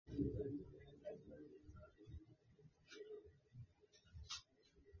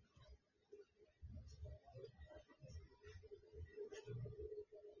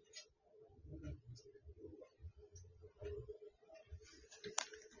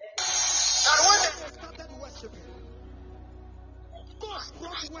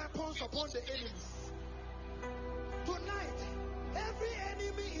pounce upon the enemies. Tonight, every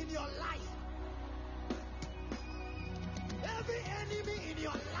enemy in your life, every enemy in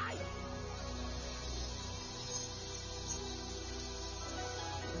your life,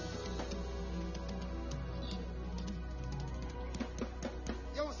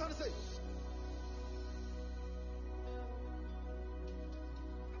 you want something to say?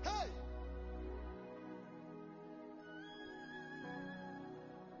 Hey!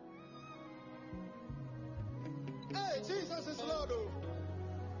 Hey, Jesus is Lord.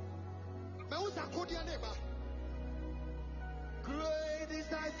 Great is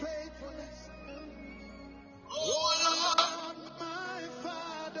thy faithfulness. Oh Lord, my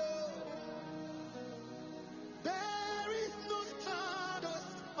Father, there is no shadow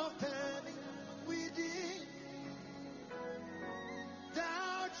of turning within.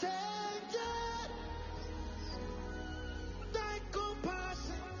 Thou changest thy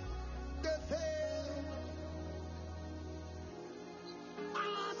compassion, the fail.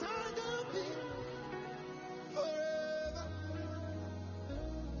 As I do be forever.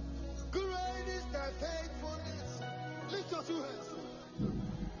 Great is thy faithfulness. Lift your two hands.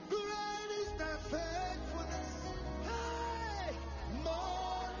 Great is thy faithfulness. Hey,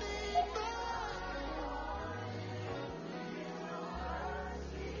 morning by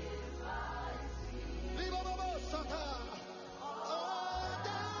Libababa Sata. All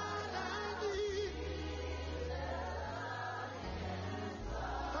that I need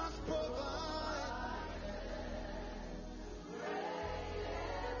has provided.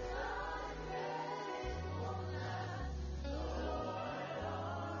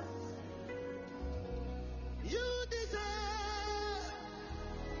 You deserve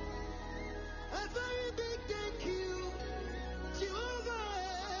a very big thank you,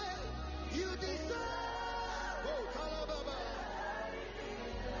 Jehovah. You deserve, oh Kalababa,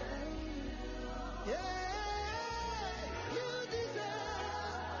 yeah, you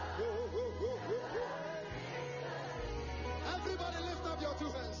deserve. Oh, oh, oh, oh, oh. Everybody lift up your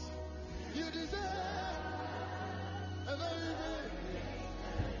two hands. You deserve a very big.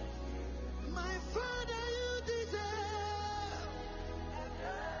 My Father, you deserve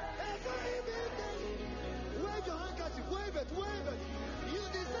a very big thing. Wave your handkerchief, wave it, wave it. You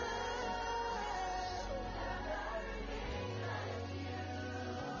deserve.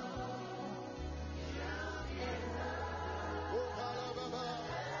 Oh, Kalababa.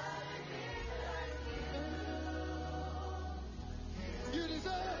 You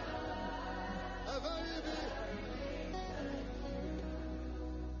deserve a very big.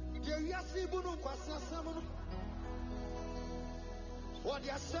 You are Sibunu Kwasa Samunu. What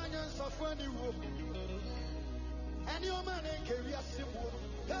your sons of when you will. And your man ain't carry a symbol.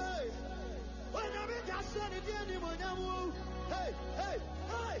 Hey, when I make a son, it didn't even. Hey, hey,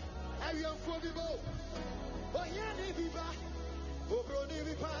 hey. I am for the boat. Oh, Yanni Viva. Oh, Brony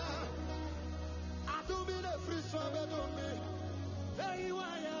Viva. I don't mean a free swab, I don't mean. Hey, you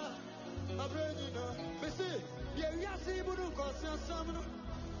are a brain. Missy, you are Sibunu Kwasa Samunu.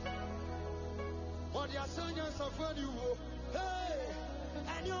 What your sons of when you will. Hey,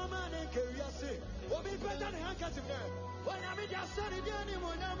 and your man ain't carry a symbol. What be better than handkerchief there? When I meet your son, it didn't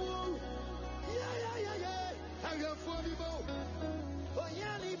even. Yeah. I am for the boat. Oh,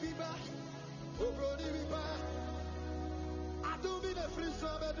 Yanni Viva. Oh, Brody Viva. I don't mean a free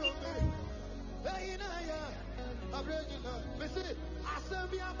swab, I don't mean. Hey, Naya. I'm ready now. Missy, I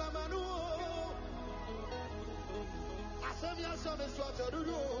send me a Bamanu. I send me a son of Swat.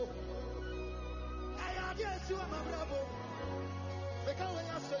 I just you, my bravo. Because when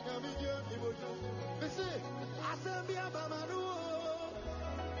I say I'm in your Missy, I send me a Bamanu.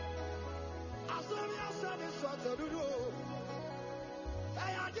 I send me a son of Swat.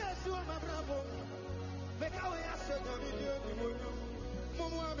 I just you, my bravo. Because when I say I'm in your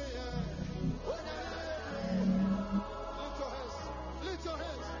Mummy, lift your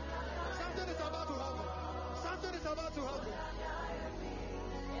hands. Something is about to happen. Something is about to happen.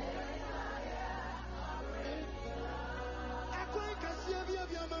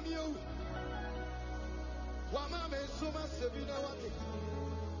 Wamame Suma Sabina Wati.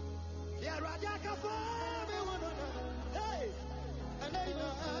 Ya Rajaka Fame Wanana. Hey, and I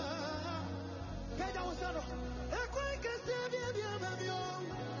know. Peda Wasano. A quick Sabia Mamio.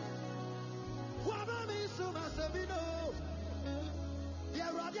 Wamame Suma Sabino. Ya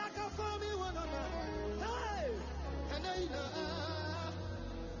Rajaka Fame Wanana. Hey, and I know.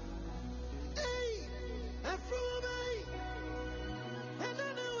 Hey, and from me. And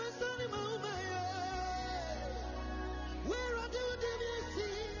I know it's only my where I do the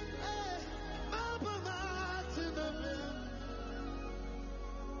see, Papa Martin,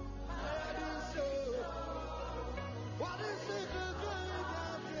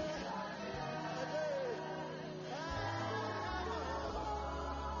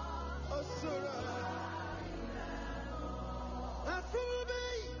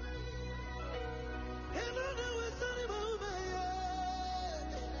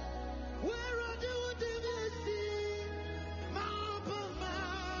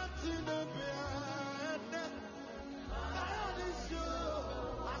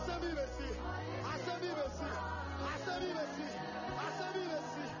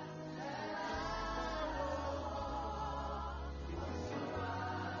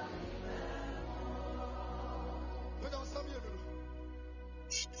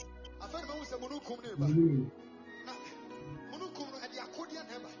 Munukum neba. Munukum no edi akodia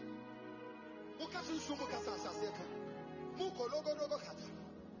neba. Mukasu sumu kasasa seka. Muko logo logo kata.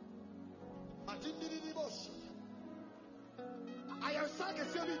 Adindiri boss. I am saying que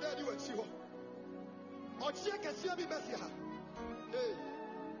si on est dit aussi. On tient que si on est bien.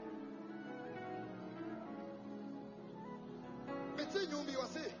 Mais tu nous mis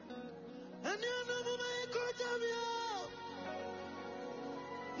aussi. And you know me kodamia.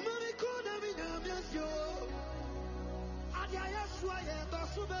 Me kodamia biasio. Adia Yeshua ye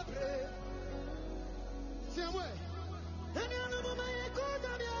dosu bebre. C'est moi. And you know me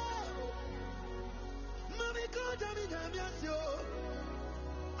kodamia. Me kodamia biasio.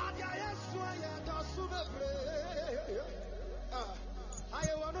 Adia Yeshua ye dosu bebre. I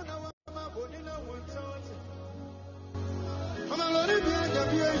want to know my body now one time. I'm a lot of people.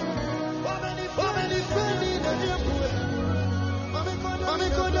 Wameni fendi na nyemwe.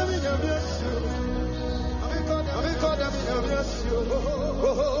 Amekoda minyamyesio. Amekoda minyamyesio.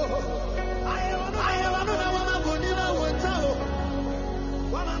 Aye wanu na wamabuni na wetao.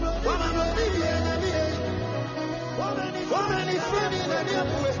 Wamabuni bienamie. Wameni fendi na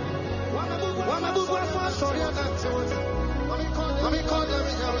nyemwe. Wamabubu afa sori anantiwote. Amekoda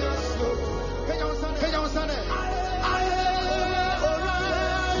minyamyesio. Kenya wasane.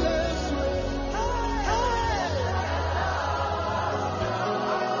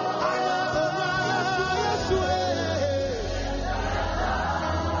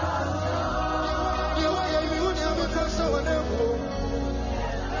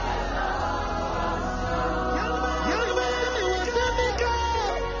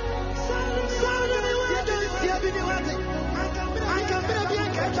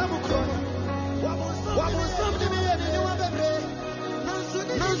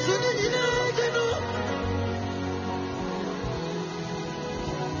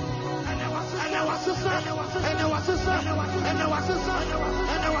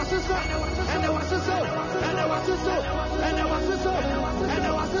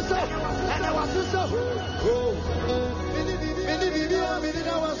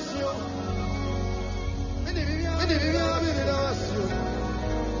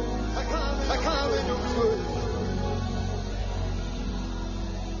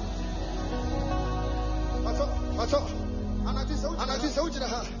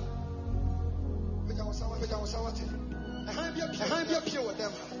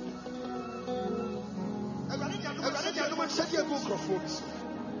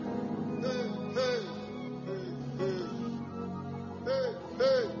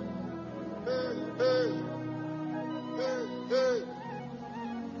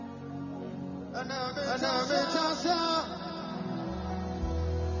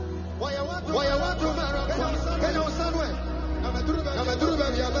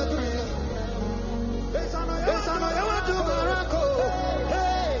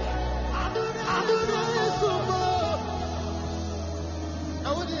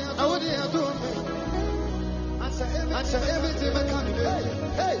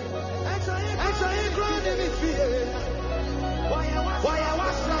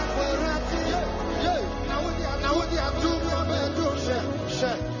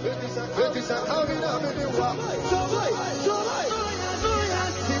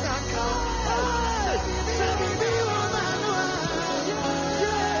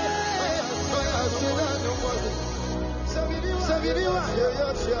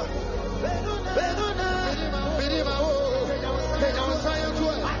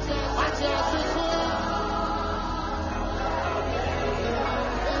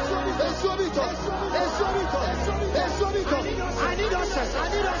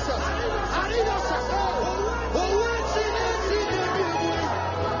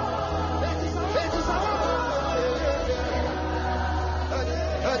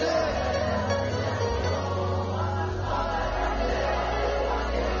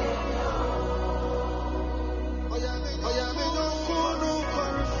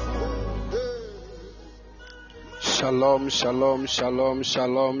 Shalom, shalom, shalom,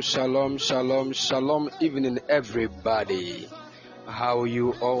 shalom, shalom, shalom, shalom, evening everybody. How are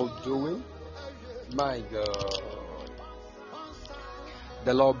you all doing? My God.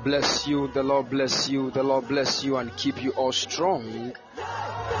 The Lord bless you, the Lord bless you, the Lord bless you and keep you all strong.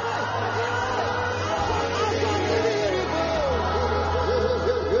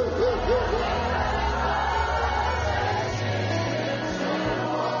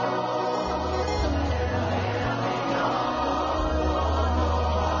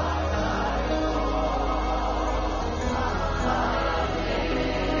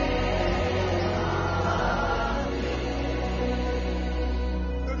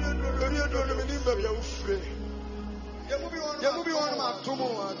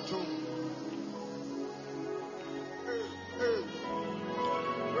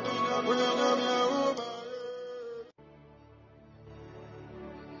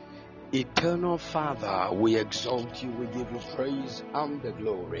 Eternal Father, we exalt you, we give you praise and the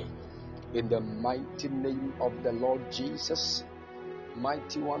glory. In the mighty name of the Lord Jesus,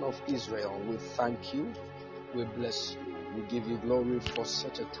 mighty one of Israel, we thank you, we bless you, we give you glory for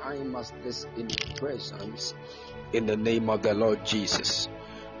such a time as this in your presence. In the name of the Lord Jesus,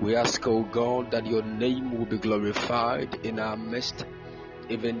 we ask, O God, that your name will be glorified in our midst,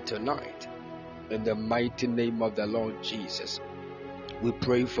 even tonight. In the mighty name of the Lord Jesus, we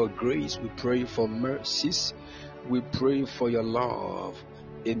pray for grace, we pray for mercies, we pray for your love.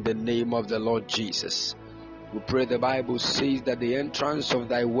 In the name of the Lord Jesus, we pray. The Bible says that the entrance of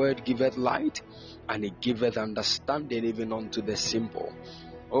thy word giveth light, and it giveth understanding even unto the simple.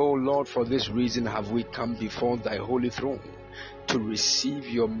 Oh Lord, for this reason have we come before thy holy throne to receive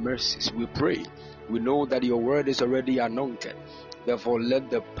your mercies. We pray. We know that your word is already anointed. Therefore,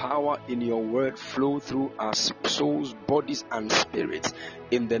 let the power in your word flow through our souls, bodies, and spirits.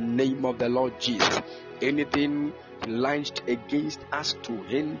 In the name of the Lord Jesus, anything launched against us to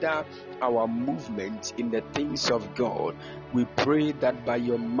hinder our movement in the things of God, we pray that by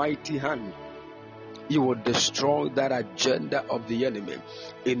your mighty hand, you will destroy that agenda of the enemy.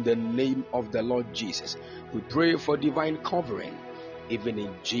 In the name of the Lord Jesus, we pray for divine covering, even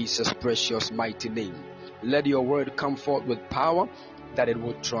in Jesus' precious mighty name. Let your word come forth with power, that it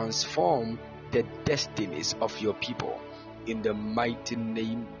will transform the destinies of your people. In the mighty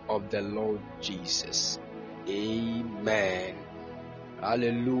name of the Lord Jesus. Amen.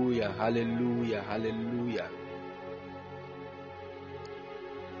 Hallelujah, hallelujah, hallelujah.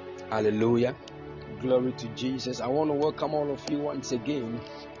 Hallelujah. Glory to Jesus. I want to welcome all of you once again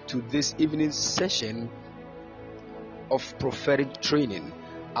to this evening session of prophetic training.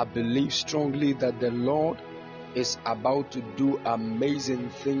 I believe strongly that the Lord is about to do amazing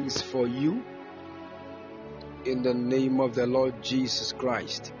things for you in the name of the Lord Jesus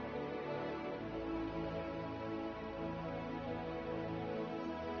Christ.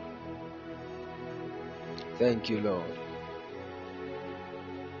 Thank you, Lord.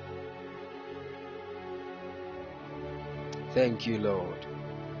 Thank you, Lord.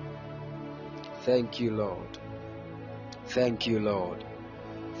 Thank you, Lord. Thank you, Lord.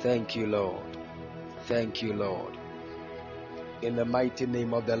 Thank you, Lord. Thank you, Lord. In the mighty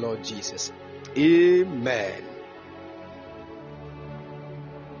name of the Lord Jesus. Amen.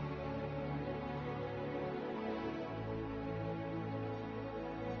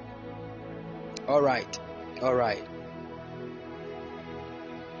 All right. All right.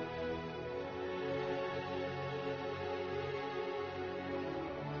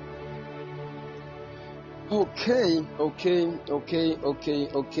 Okay.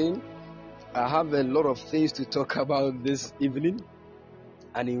 I have a lot of things to talk about this evening,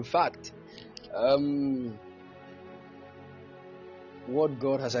 and in fact, what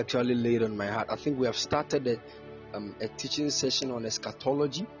God has actually laid on my heart. I think we have started a teaching session on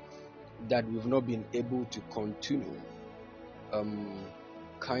eschatology that we've not been able to continue.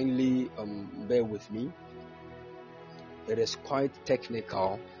 Kindly bear with me. It is quite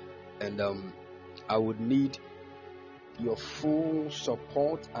technical, and I would need your full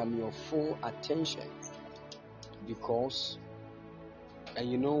support and your full attention, because, and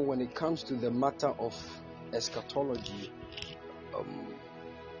you know, when it comes to the matter of eschatology,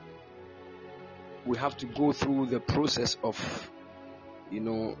 we have to go through the process of,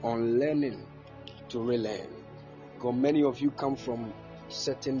 unlearning to relearn. Because many of you come from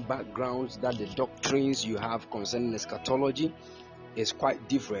certain backgrounds that the doctrines you have concerning eschatology is quite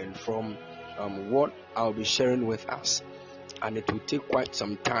different from what I'll be sharing with us, and it will take quite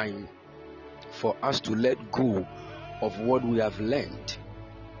some time for us to let go of what we have learned,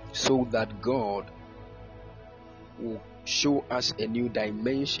 so that God will show us a new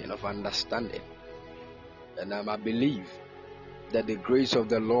dimension of understanding. And I believe that the grace of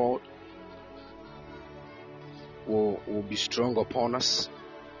the Lord will be strong upon us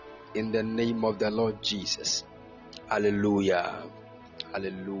in the name of the Lord Jesus. Hallelujah.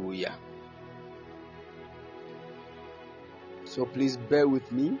 Hallelujah. So please bear with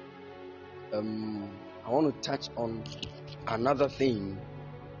me. I want to touch on another thing.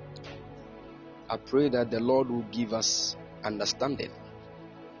 I pray that the Lord will give us understanding.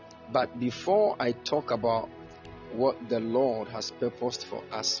 But before I talk about what the Lord has purposed for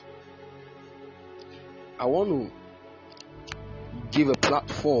us, I want to give a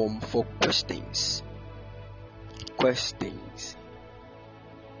platform for questions.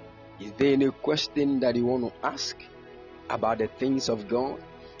 Is there any question that you want to ask about the things of God,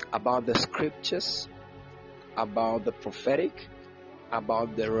 about the scriptures, about the prophetic,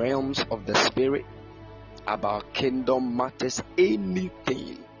 about the realms of the spirit, about kingdom matters?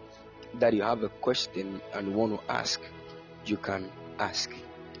 Anything that you have a question and you want to ask, you can ask.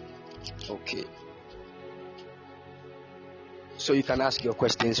 Okay. So you can ask your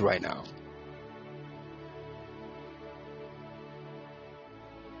questions right now.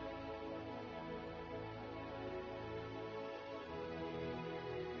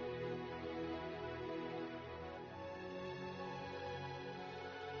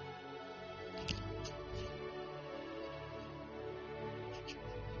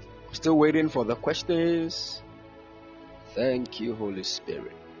 Still waiting for the questions. Thank you, Holy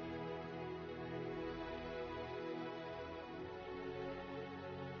Spirit.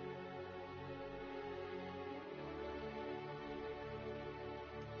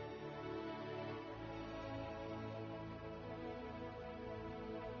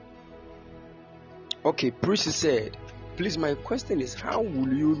 Okay, Prissy said, please, my question is, how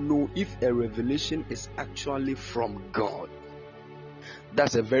will you know if a revelation is actually from God?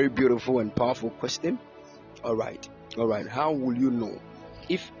 That's a very beautiful and powerful question. All right. How will you know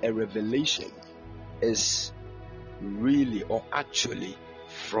if a revelation is really or actually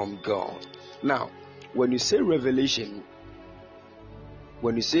from God? Now, when you say revelation,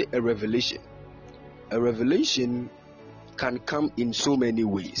 a revelation can come in so many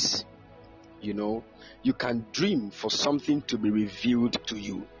ways. You know, you can dream for something to be revealed to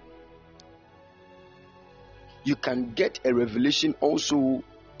you. You can get a revelation also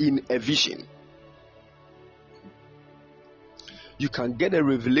in a vision. You can get a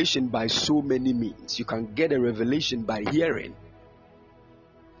revelation by so many means. You can get a revelation by hearing.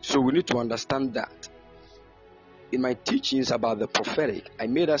 So we need to understand that. In my teachings about the prophetic, I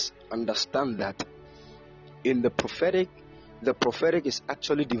made us understand that in the prophetic is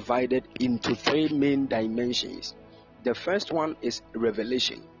actually divided into 3 main dimensions. The first one is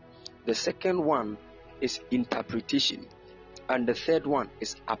revelation. The second one is interpretation. And the third one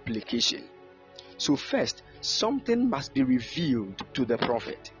is application. So first, something must be revealed to the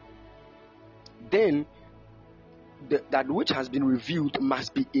prophet. Then, that which has been revealed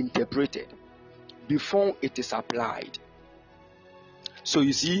must be interpreted before it is applied. So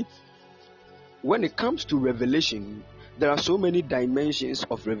you see, when it comes to revelation, there are so many dimensions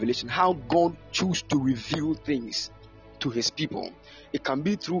of revelation. How God chooses to reveal things to his people. It can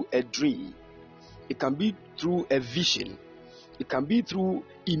be through a dream. It can be through a vision. It can be through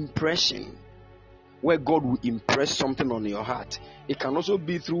impression, where God will impress something on your heart. It can also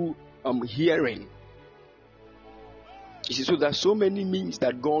be through hearing. You see, so there are so many means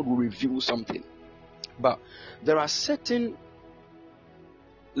that God will reveal something. But there are certain,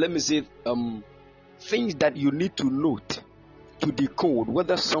 things that you need to note to decode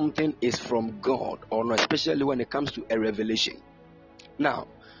whether something is from God or not, especially when it comes to a revelation. Now,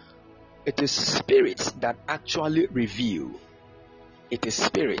 it is spirits that actually reveal. It is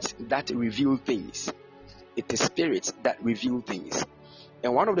spirits that reveal things. It is spirits that reveal things.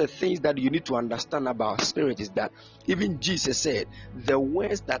 And one of the things that you need to understand about spirit is that even Jesus said, the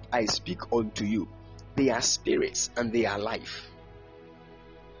words that I speak unto you, they are spirits and they are life.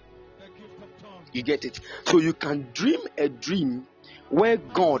 You get it? So you can dream a dream where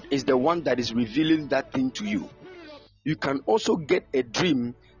God is the one that is revealing that thing to you. You can also get a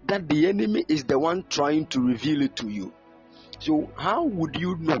dream that the enemy is the one trying to reveal it to you. So how would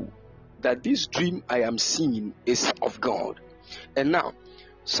you know that this dream I am seeing is of God? And now,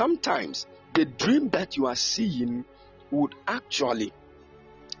 sometimes the dream that you are seeing would actually,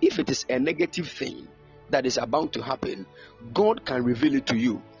 if it is a negative thing that is about to happen, God can reveal it to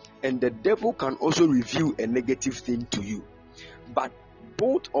you. And the devil can also reveal a negative thing to you. But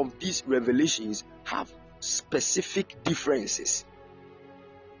both of these revelations have specific differences.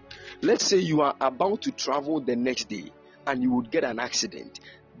 Let's say you are about to travel the next day and you would get an accident.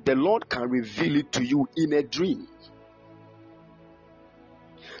 The Lord can reveal it to you in a dream.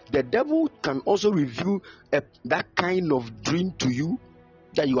 The devil can also reveal that kind of dream to you,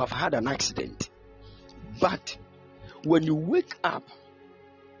 that you have had an accident. But when you wake up,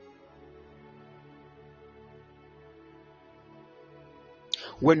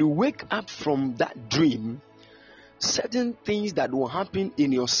 from that dream, certain things that will happen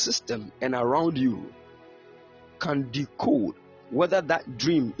in your system and around you can decode whether that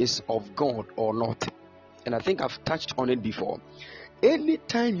dream is of God or not. And I think I've touched on it before.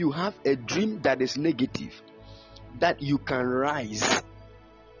 Anytime you have a dream that is negative, that you can rise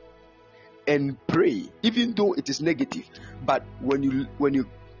and pray, even though it is negative. But when you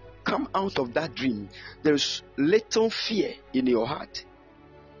come out of that dream, there's little fear in your heart,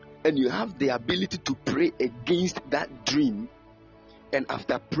 and you have the ability to pray against that dream. And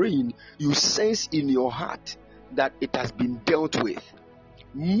after praying, you sense in your heart that it has been dealt with.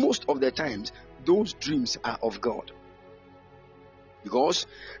 Most of the times, those dreams are of God. Because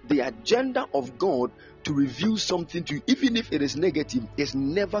the agenda of God to reveal something to you, even if it is negative, is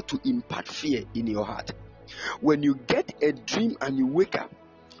never to impart fear in your heart. When you get a dream and you wake up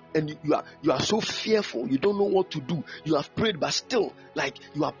and you are so fearful, you don't know what to do, you have prayed but still like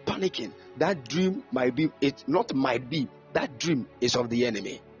you are panicking, that dream that dream is of the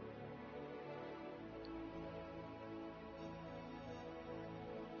enemy.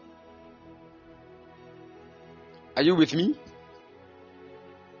 Are you with me?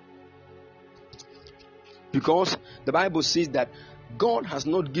 Because the Bible says that God has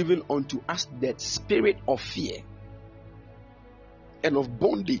not given unto us the spirit of fear and of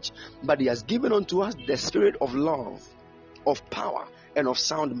bondage, but He has given unto us the spirit of love, of power, and of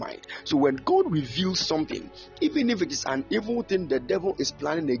sound mind. So when God reveals something, even if it is an evil thing the devil is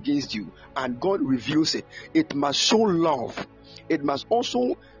planning against you, and God reveals it, it must show love. It must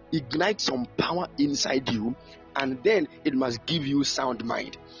also ignite some power inside you, and then it must give you sound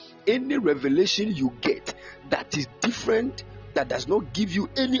mind. Any revelation you get that is different, that does not give you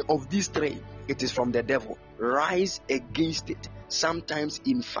any of these three, it is from the devil. Rise against it, sometimes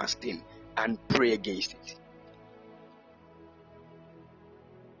in fasting, and pray against it.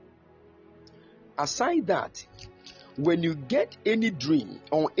 Aside that, when you get any dream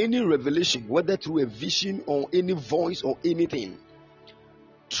or any revelation, whether through a vision or any voice or anything,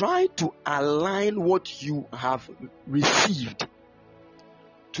 try to align what you have received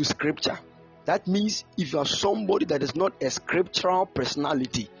to scripture. That means if you are somebody that is not a scriptural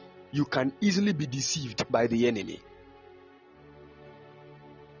personality, you can easily be deceived by the enemy.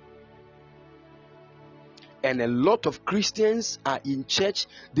 And a lot of Christians are in church,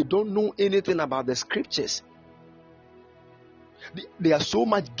 they don't know anything about the scriptures. They are so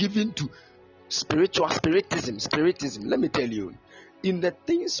much given to spiritism. Let me tell you, in the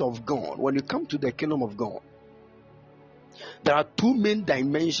things of God, when you come to the kingdom of God, there are two main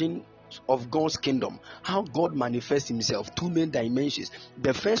dimensions of God's kingdom. How God manifests Himself, two main dimensions.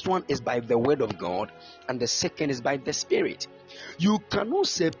 The first one is by the word of God, and the second is by the Spirit. You cannot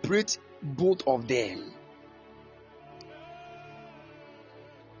separate both of them.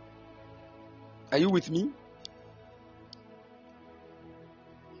 Are you with me?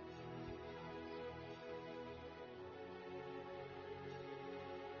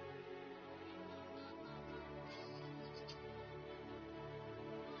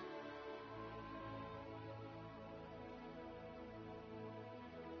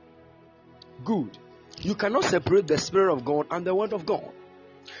 Good. You cannot separate the Spirit of God and the Word of God.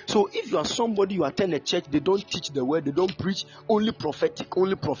 So if you are somebody, you attend a church, they don't teach the word, they don't preach, only prophetic,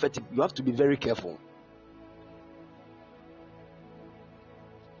 you have to be very careful.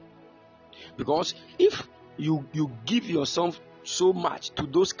 Because if you give yourself so much to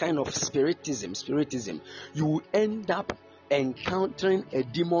those kind of spiritism, you will end up encountering a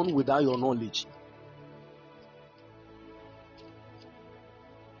demon without your knowledge.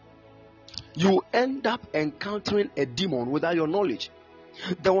 You end up encountering a demon without your knowledge.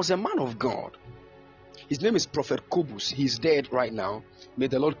 There was a man of God. His name is Prophet Kobus. He's dead right now. May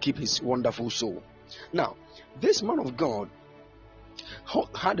the Lord keep his wonderful soul. Now, this man of God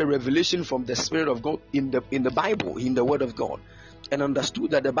had a revelation from the Spirit of God in the Bible, in the Word of God, and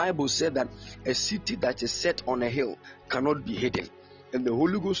understood that the Bible said that a city that is set on a hill cannot be hidden. And the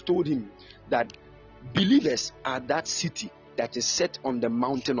Holy Ghost told him that believers are that city that is set on the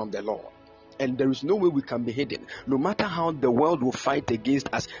mountain of the Lord. And there is no way we can be hidden. No matter how the world will fight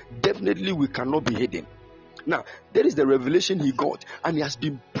against us, definitely we cannot be hidden. Now, that is the revelation he got, and he has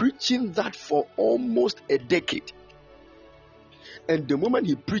been preaching that for almost a decade. And the moment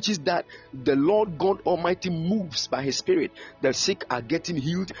he preaches that, the Lord God Almighty moves by His Spirit. The sick are getting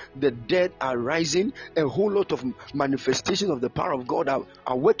healed, the dead are rising, a whole lot of manifestations of the power of God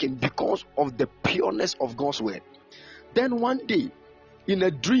are working because of the pureness of God's word. Then one day, in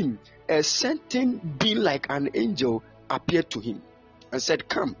a dream, a certain being like an angel appeared to him and said,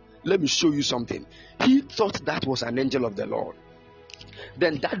 "Come, let me show you something." He thought that was an angel of the Lord.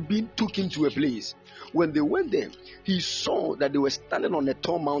 Then that being took him to a place. When they went there, he saw that they were standing on a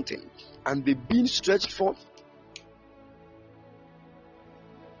tall mountain, and the being stretched forth.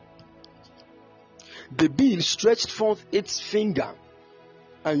 The being stretched forth its finger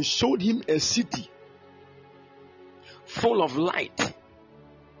and showed him a city full of light,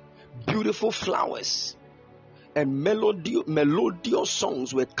 beautiful flowers, and melodious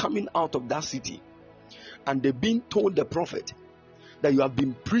songs were coming out of that city. And they being told the prophet that you have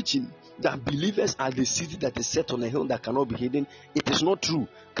been preaching that believers are the city that is set on a hill that cannot be hidden. It is not true.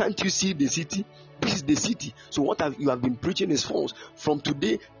 Can't you see the city? This is the city. So what you have been preaching is false. From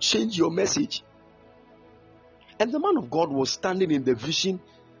today, change your message. And the man of God was standing in the vision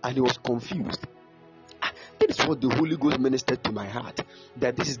and he was confused. That is what the Holy Ghost ministered to my heart,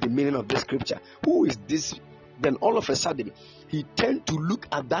 that this is the meaning of the scripture. Who is this? Then all of a sudden, he turned to look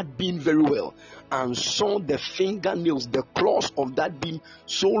at that beam very well and saw the fingernails, the claws of that beam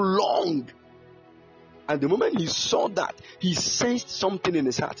so long. And the moment he saw that, he sensed something in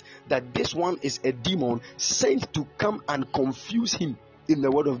his heart, that this one is a demon sent to come and confuse him in the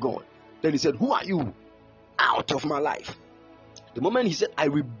word of God. Then he said, "Who are you? Out of my life." The moment he said, "I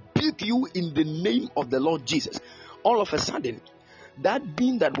rebuke you in the name of the Lord Jesus," all of a sudden, that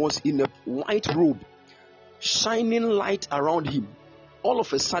being that was in a white robe, shining light around him, all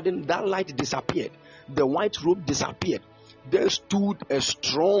of a sudden that light disappeared. The white robe disappeared. There stood a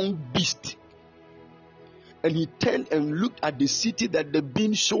strong beast. And he turned and looked at the city that the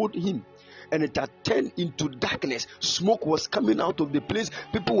being showed him. And it had turned into darkness. Smoke was coming out of the place.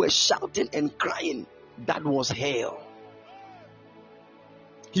 People were shouting and crying. That was hell.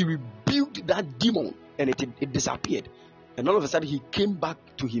 He rebuked that demon and it disappeared. And all of a sudden he came back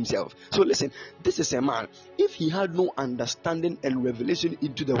to himself. So listen, this is a man. If he had no understanding and revelation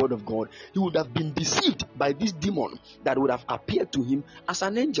into the word of God, he would have been deceived by this demon that would have appeared to him as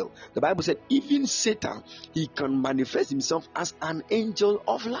an angel. The Bible said even Satan, he can manifest himself as an angel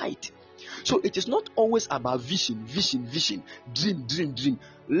of light. So it is not always about vision, dream.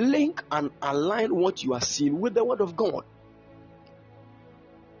 Link and align what you are seeing with the word of God.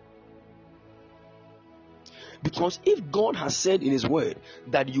 Because if God has said in his word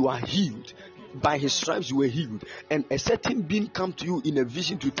that you are healed, by his stripes you were healed, and a certain being come to you in a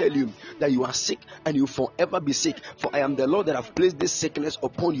vision to tell you that you are sick and you will forever be sick, for I am the Lord that have placed this sickness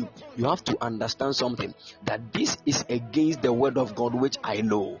upon you, you have to understand something, that this is against the word of God which I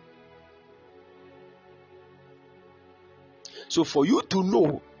know. So for you to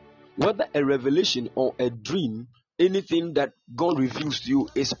know whether a revelation or a dream, anything that God reveals to you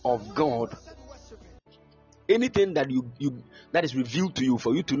is of God, anything that that is revealed to you,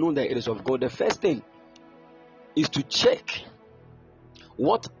 for you to know that it is of God, the first thing is to check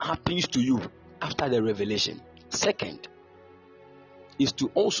what happens to you after the revelation. Second is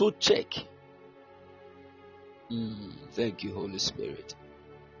to also check. Thank you, Holy Spirit.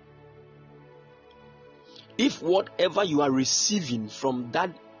 If whatever you are receiving from that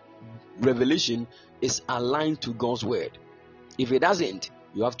revelation is aligned to God's word. If it doesn't,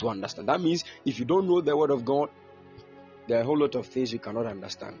 you have to understand. That means if you don't know the word of God, there are a whole lot of things you cannot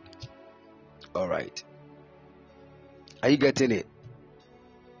understand. All right. Are you getting it?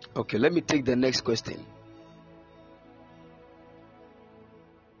 Okay, let me take the next question.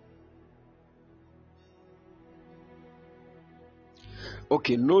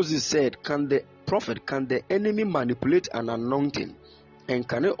 Okay, Moses said, can the enemy manipulate an anointing? And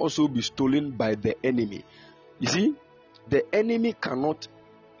can it also be stolen by the enemy? You see, the enemy cannot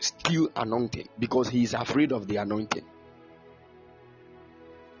steal anointing because he is afraid of the anointing.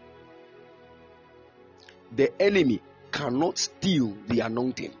 The enemy cannot steal the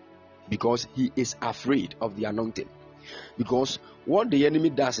anointing because he is afraid of the anointing. Because what the enemy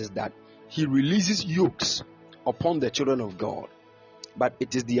does is that he releases yokes upon the children of God. But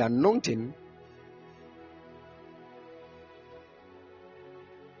it is the anointing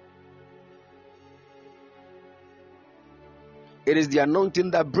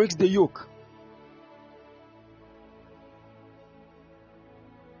that breaks the yoke.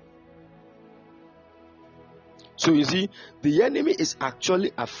 So you see, the enemy is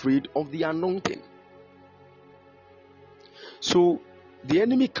actually afraid of the anointing. So the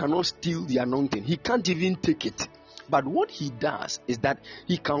enemy cannot steal the anointing. He can't even take it. But what he does is that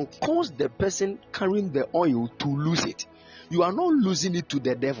he can cause the person carrying the oil to lose it. You are not losing it to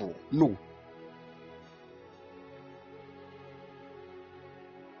the devil. No.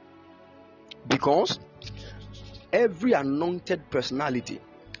 Because every anointed personality,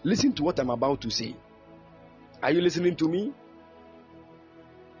 listen to what I'm about to say. Are you listening to me?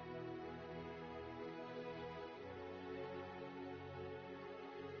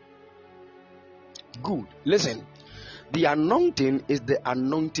 Good. Listen. The anointing is the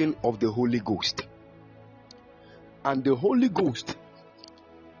anointing of the Holy Ghost. And the Holy Ghost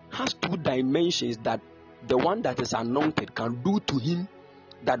has two dimensions that the one that is anointed can do to him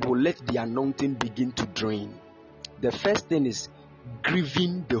that will let the anointing begin to drain. The first thing is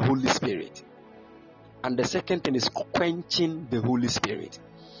grieving the Holy Spirit. and the second thing is quenching the Holy Spirit.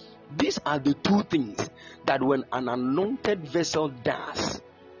 These are the two things that when an anointed vessel does,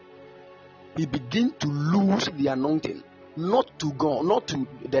 he begins to lose the anointing, not to God, not to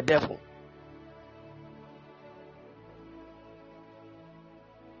the devil.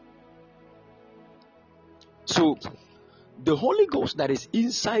 So the Holy Ghost that is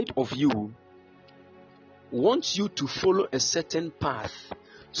inside of you wants you to follow a certain path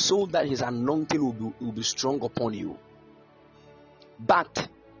so that his anointing will be strong upon you. But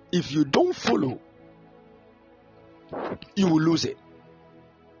if you don't follow, you will lose it.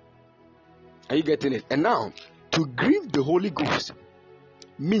 Are you getting it? And now, to grieve the Holy Ghost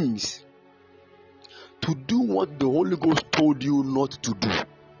means to do what the Holy Ghost told you not to do.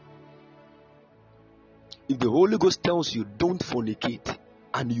 If the Holy Ghost tells you don't fornicate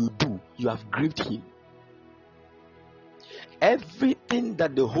and you do, you have grieved him. Everything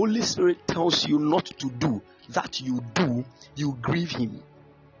that the Holy Spirit tells you not to do, that you do, you grieve him.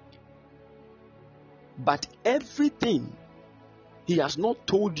 But everything he has not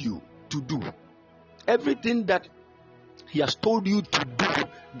told you to do, everything that he has told you to do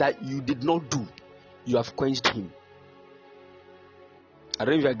that you did not do, you have quenched him. I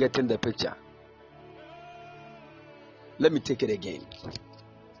don't know if you are getting the picture. Let me take it again.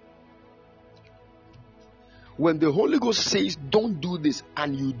 When the Holy Ghost says don't do this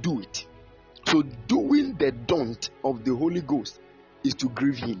and you do it, so doing the don't of the Holy Ghost is to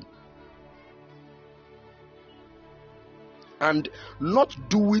grieve him. And not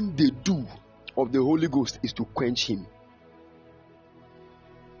doing the do of the Holy Ghost is to quench him.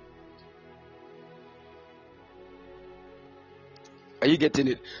 Are you getting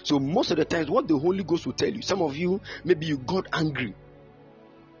it? So most of the times what the Holy Ghost will tell you, some of you, maybe you got angry.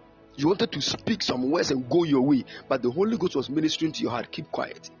 You wanted to speak some words and go your way, but the Holy Ghost was ministering to your heart. Keep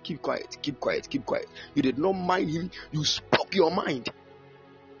quiet, keep quiet, keep quiet, keep quiet. You did not mind him. You spoke your mind.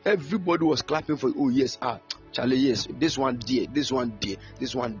 Everybody was clapping for you. Oh yes, Charlie, yes, this one dear, this one dear,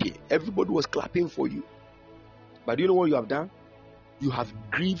 this one dear. Everybody was clapping for you. But do you know what you have done? You have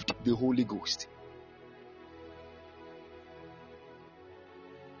grieved the Holy Ghost.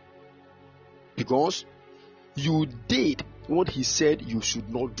 Because you did what he said you should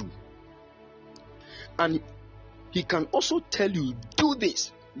not do. And he can also tell you, do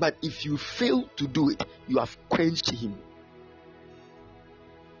this. But if you fail to do it, you have quenched him.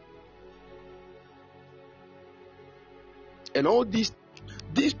 And all these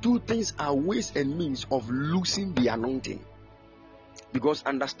two things are ways and means of losing the anointing. Because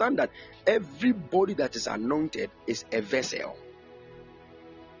understand that everybody that is anointed is a vessel.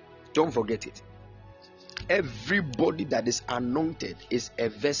 Don't forget it. Everybody that is anointed is a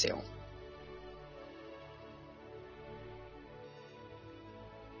vessel.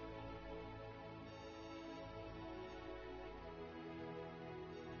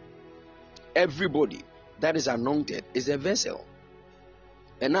 Everybody that is anointed is a vessel.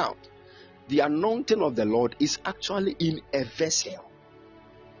 And now, the anointing of the Lord is actually in a vessel.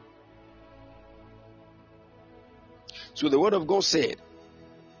 So the word of God said,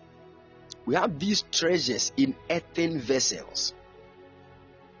 we have these treasures in earthen vessels.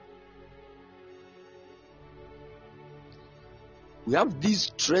 We have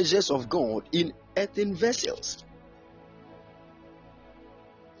these treasures of God in earthen vessels.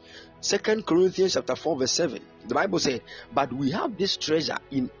 2 Corinthians chapter 4 verse 7. The Bible said, but we have this treasure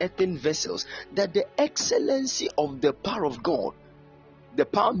in earthen vessels, that the excellency of the power of God, the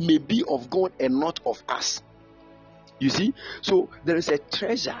power may be of God and not of us. You see, so there is a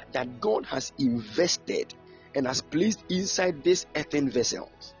treasure that God has invested and has placed inside these earthen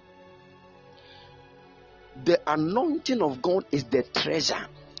vessels. The anointing of God is the treasure.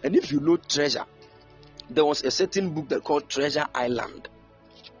 And if you know treasure, there was a certain book that called Treasure Island.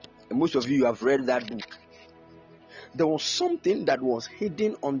 And most of you have read that book. There was something that was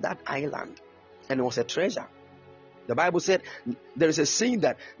hidden on that island, and it was a treasure. The Bible said there is a saying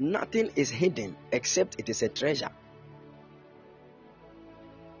that nothing is hidden except it is a treasure.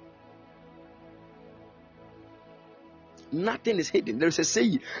 Nothing is hidden. There is a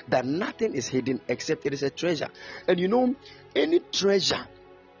saying that nothing is hidden except it is a treasure. And you know, any treasure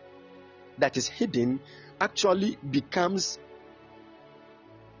that is hidden actually becomes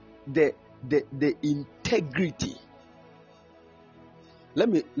the integrity. Let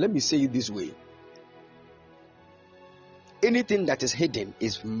me say it this way. Anything that is hidden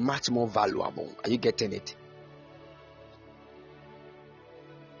is much more valuable. Are you getting it?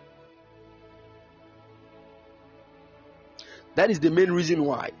 That is the main reason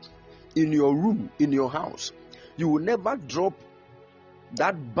why in your room, in your house, you will never drop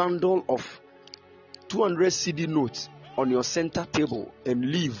that bundle of 200 CD notes on your center table and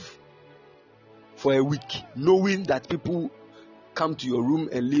leave for a week, knowing that people come to your room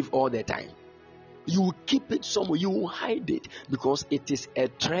and leave all the time. You will keep it somewhere, you will hide it, because it is a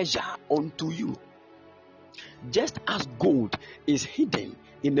treasure unto you. Just as gold is hidden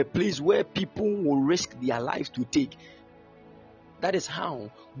in a place where people will risk their lives to take, that is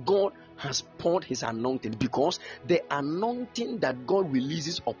how God has poured his anointing, because the anointing that God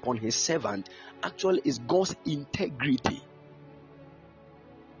releases upon his servant actually is God's integrity.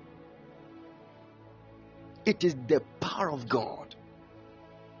 It is the power of God.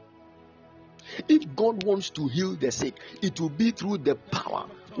 If God wants to heal the sick, it will be through the power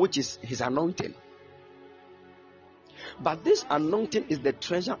which is his anointing. But this anointing is the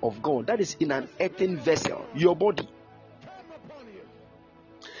treasure of God that is in an earthen vessel, your body.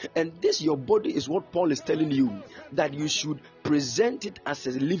 And this, your body, is what Paul is telling you, that you should present it as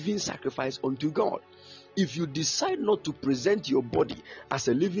a living sacrifice unto God. If you decide not to present your body as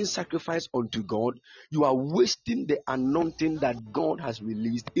a living sacrifice unto God, you are wasting the anointing that God has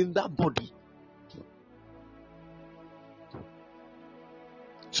released in that body.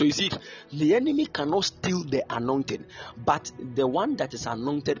 So you see, the enemy cannot steal the anointing, but the one that is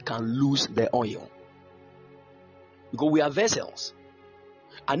anointed can lose the oil. Because we are vessels.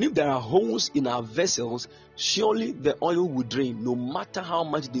 And if there are holes in our vessels, surely the oil will drain. No matter how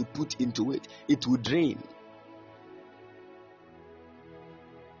much they put into it, it will drain.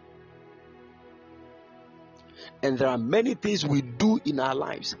 And there are many things we do in our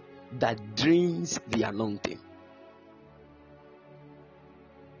lives that drains the anointing.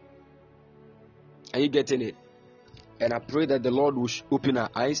 Are you getting it? And I pray that the Lord will open our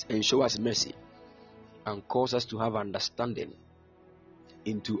eyes and show us mercy and cause us to have understanding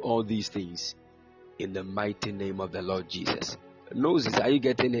into all these things, in the mighty name of the Lord Jesus. Noses, are you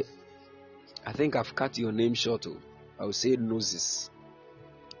getting it? I think I've cut your name short. I will say Noses.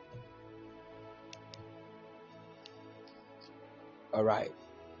 All right.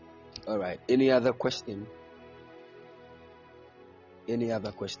 Any other question?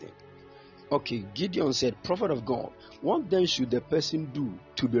 Okay, Gideon said, Prophet of God, what then should the person do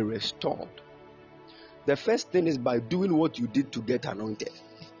to be restored? The first thing is by doing what you did to get anointed.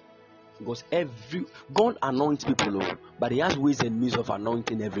 Because God anoints people, but he has ways and means of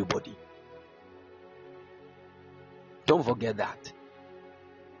anointing everybody. Don't forget that.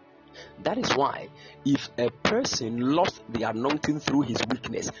 That is why if a person lost the anointing through his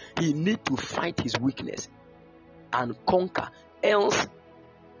weakness, he needs to fight his weakness and conquer. Else,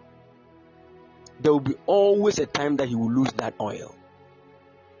 there will be always a time that he will lose that oil.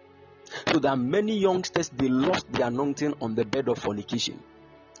 So that many youngsters, they lost the anointing on the bed of fornication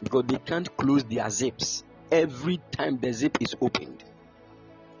because they can't close their zips. Every time the zip is opened,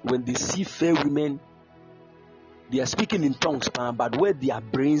 when they see fair women, they are speaking in tongues, but where their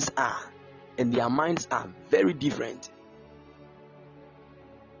brains are and their minds are very different.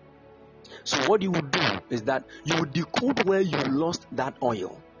 So what you would do is that you would decode where you lost that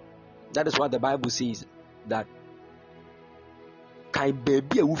oil. That is what the Bible says, that kai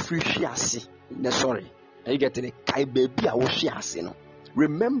baby a wufri sorry, are you getting it? Kai baby a wufri no.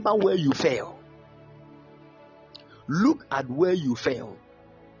 Remember where you fail. Look at where you fail.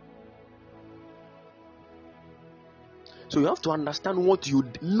 So you have to understand what you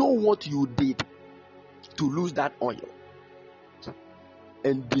did to lose that oil,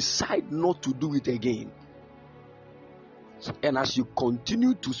 and decide not to do it again. And as you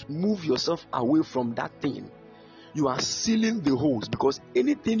continue to move yourself away from that thing, you are sealing the holes, because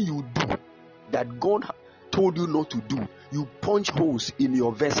anything you do that God told you not to do, you punch holes in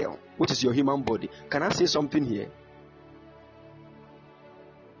your vessel, which is your human body. Can I say something here?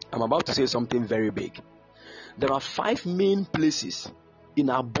 I'm about to say something very big. There are 5 main places in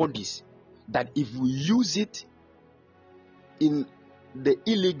our bodies that if we use it in the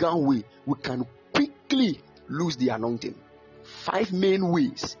illegal way, we can quickly lose the anointing. 5 main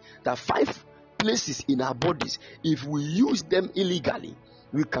ways, that 5 places in our bodies, if we use them illegally,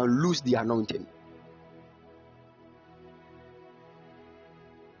 we can lose the anointing.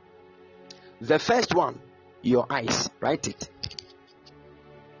 The first one, your eyes. Write it.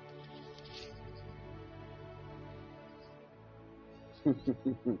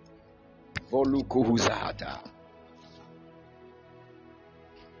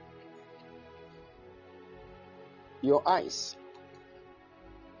 Your eyes.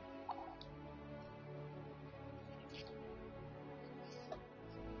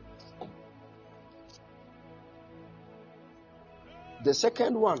 The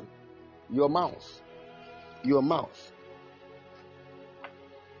second one, your mouth. Your mouth.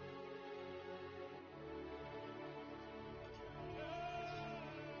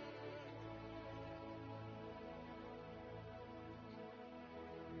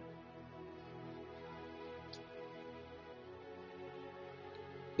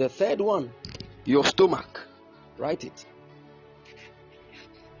 The third one, your stomach. Write it.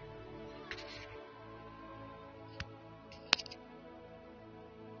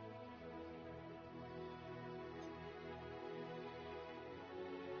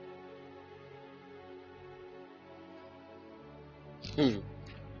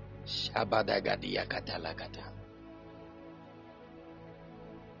 Shabadagadiyakatalakata.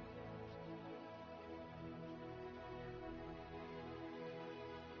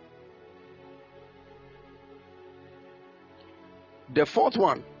 The fourth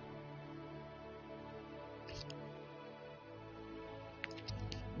one,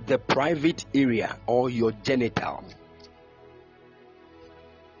 the private area or your genital.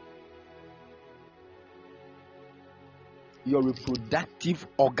 Your reproductive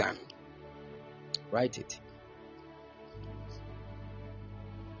organ. Write it.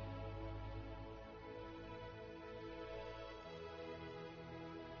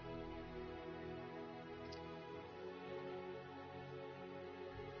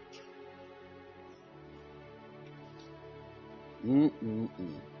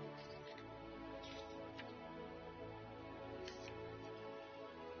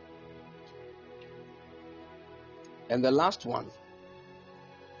 And the last one,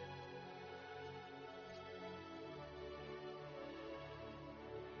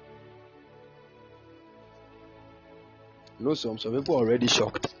 no, some people are already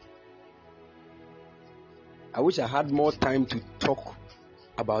shocked. I wish I had more time to talk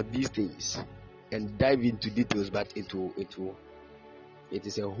about these things and dive into details, but it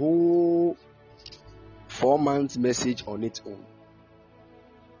is a whole 4 months message on its own.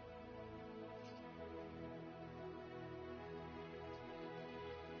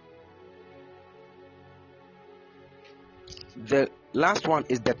 The last one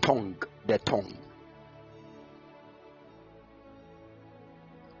is the tongue. The tongue.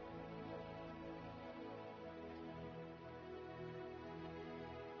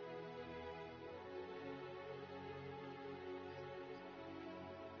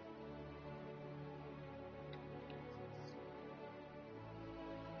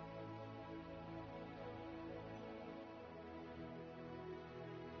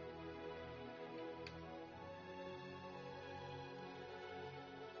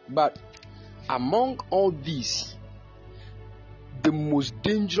 But among all these, the most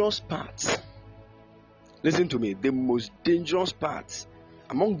dangerous part, listen to me, the most dangerous part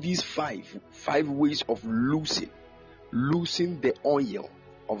among these five ways of losing the oil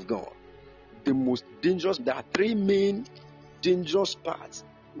of God, the most dangerous, there are three main dangerous parts.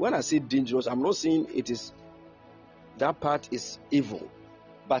 When I say dangerous, I'm not saying that part is evil,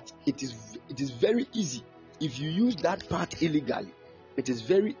 but it is very easy. If you use that part illegally, it is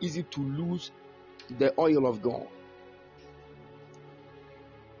very easy to lose the oil of God.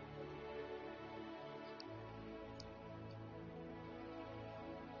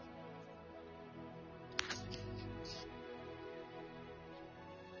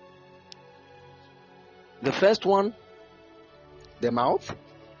 The first one, the mouth,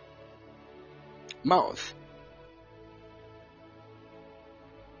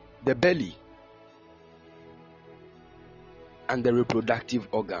 the belly, and the reproductive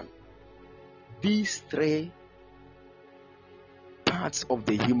organ. These three parts of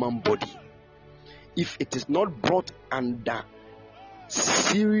the human body, if it is not brought under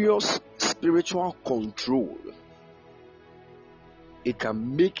serious spiritual control, it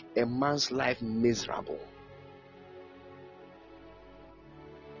can make a man's life miserable.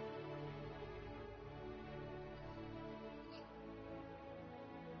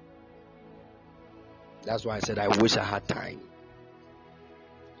 That's why I said I wish I had time.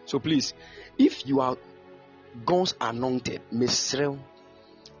 So please, if you are God's anointed, Mesrel,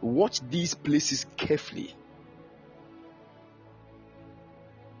 watch these places carefully.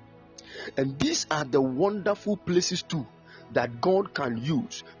 And these are the wonderful places too that God can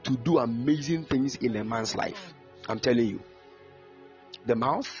use to do amazing things in a man's life. I'm telling you. The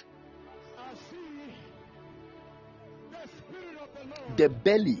mouth, the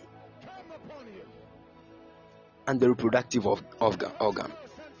belly, and the reproductive organ.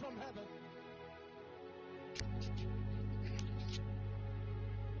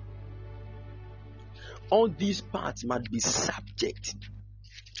 All these parts must be subject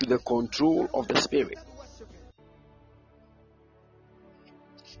to the control of the Spirit.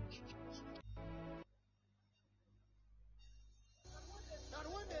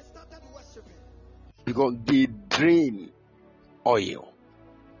 Because they drain oil.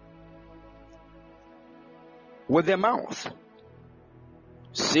 With the mouth,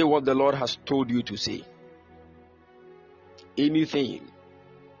 say what the Lord has told you to say. Anything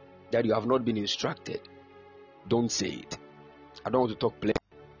that you have not been instructed, don't say it. I don't want to talk plain.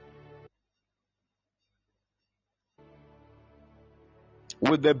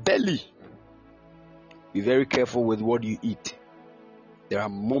 With the belly, be very careful with what you eat. There are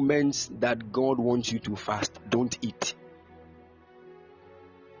moments that God wants you to fast. Don't eat.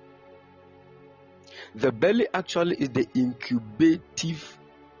 The belly actually is the incubative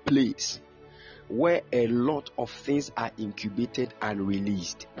place where a lot of things are incubated and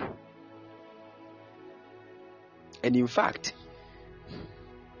released. And in fact,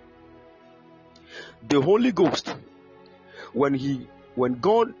 the Holy Ghost, when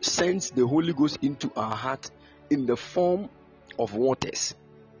God sends the Holy Ghost into our heart in the form of waters,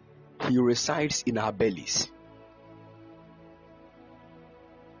 He resides in our bellies.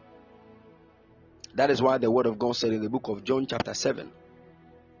 That is why the word of God said in the book of John chapter 7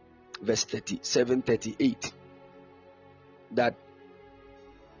 verse 38 that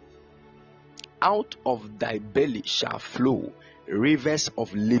out of thy belly shall flow rivers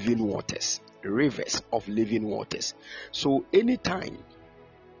of living waters. Rivers of living waters. So anytime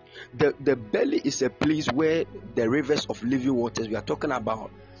the belly is a place where the rivers of living waters, we are talking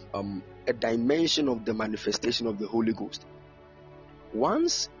about a dimension of the manifestation of the Holy Ghost.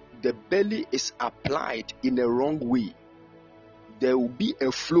 Once the belly is applied in a wrong way, there will be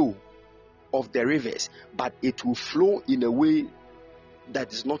a flow of the rivers, but it will flow in a way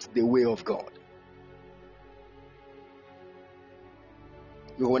that is not the way of God.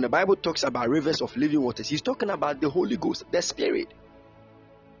 When the Bible talks about rivers of living waters, He's talking about the Holy Ghost, the Spirit.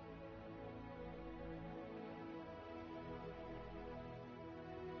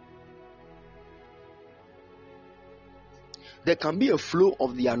 There can be a flow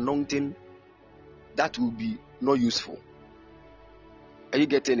of the anointing that will be not useful. Are you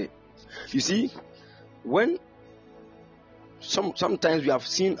getting it? You see, when sometimes we have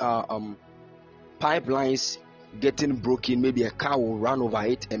seen pipelines getting broken, maybe a car will run over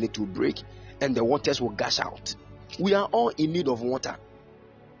it and it will break and the waters will gush out. We are all in need of water,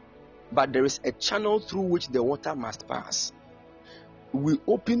 but there is a channel through which the water must pass. We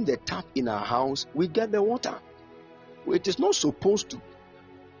open the tap in our house, we get the water. It is not supposed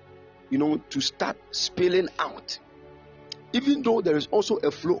to start spilling out, even though there is also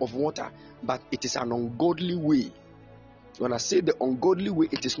a flow of water, but it is an ungodly way. When I say the ungodly way,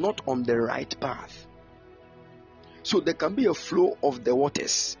 it is not on the right path. So there can be a flow of the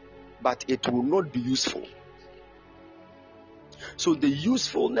waters, but it will not be useful. So the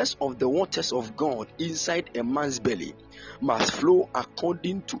usefulness of the waters of God inside a man's belly must flow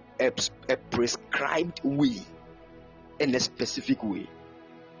according to a prescribed way, in a specific way.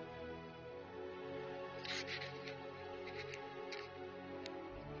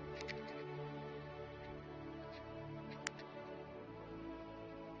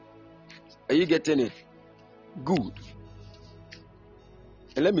 Are you getting it? Good.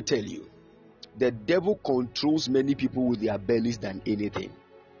 And let me tell you, the devil controls many people with their bellies than anything.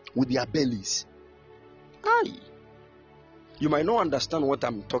 With their bellies. Aye. You might not understand what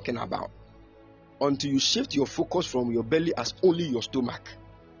I'm talking about until you shift your focus from your belly as only your stomach.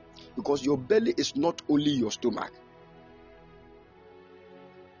 Because your belly is not only your stomach.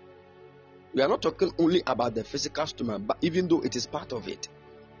 We are not talking only about the physical stomach, but even though it is part of it.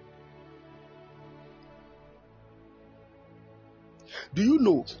 Do you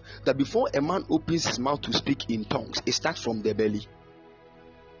know that before a man opens his mouth to speak in tongues, it starts from the belly?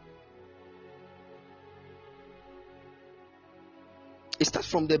 It starts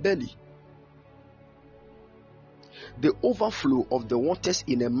from the belly. The overflow of the waters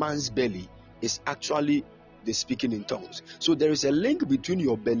in a man's belly is actually the speaking in tongues. So there is a link between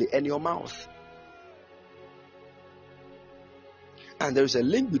your belly and your mouth. And there is a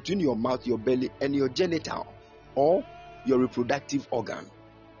link between your mouth, your belly, and your genital or your reproductive organ.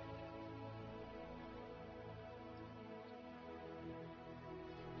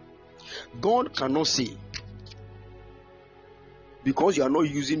 God cannot say, because you are not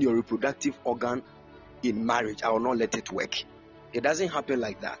using your reproductive organ in marriage, I will not let it work. It doesn't happen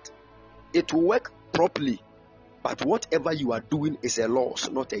like that. It will work properly, but whatever you are doing is a loss,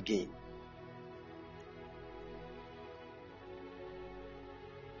 not a gain.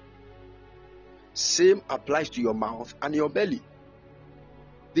 Same applies to your mouth and your belly.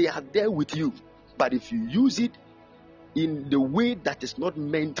 They are there with you, but if you use it in the way that is not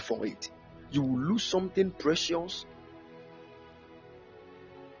meant for it, you will lose something precious.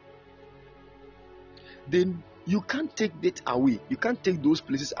 Then you can't take that away. You can't take those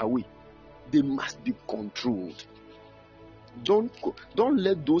places away. They must be controlled. Don't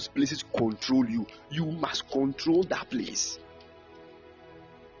let those places control you. You must control that place.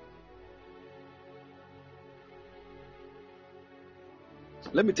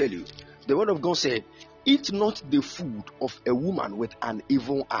 Let me tell you, the word of God said, eat not the food of a woman with an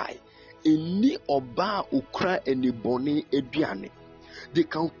evil eye. Any oba ukra anybody eduane. They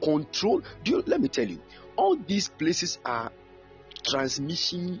can control. Let me tell you, all these places are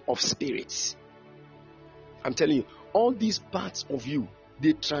transmission of spirits. I'm telling you, all these parts of you,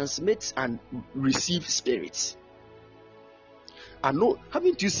 they transmit and receive spirits. I know,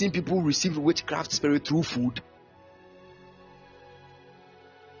 haven't you seen people receive witchcraft spirit through food?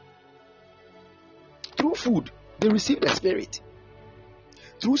 Through food, they received a spirit.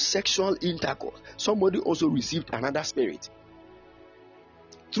 Through sexual intercourse, somebody also received another spirit.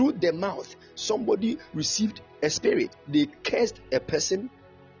 Through the mouth, somebody received a spirit. They cursed a person,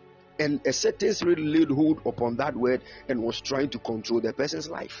 and a certain spirit laid hold upon that word and was trying to control the person's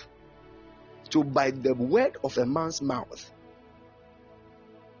life. So by the word of a man's mouth,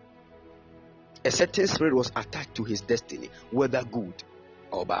 a certain spirit was attached to his destiny, whether good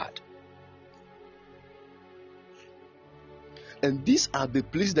or bad. And these are the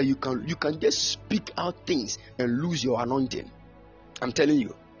places that you can just speak out things and lose your anointing. I'm telling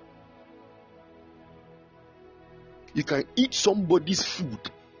you. You can eat somebody's food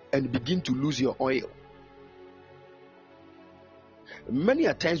and begin to lose your oil. Many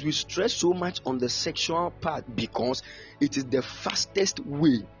a times we stress so much on the sexual part because it is the fastest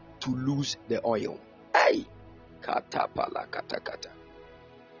way to lose the oil. Hey! Katapala katakata.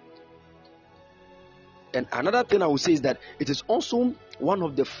 And another thing I will say is that it is also one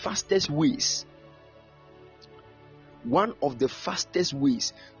of the fastest ways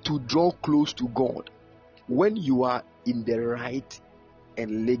to draw close to God when you are in the right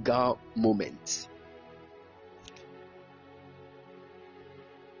and legal moment.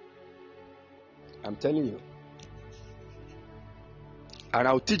 I'm telling you. And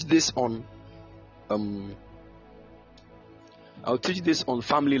I'll teach this on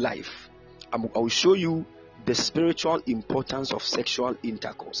family life. I'll show you the spiritual importance of sexual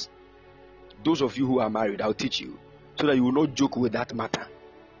intercourse. Those of you who are married, I'll teach you so that you will not joke with that matter.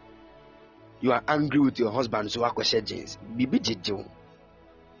 You are angry with your husband, so I question jeans. Bibi jejo.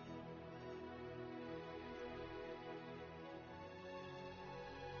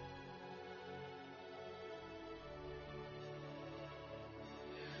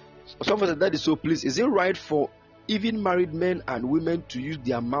 Some of us, that is so, please. Is it right for even married men and women to use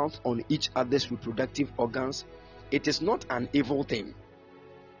their mouth on each other's reproductive organs? It is not an evil thing.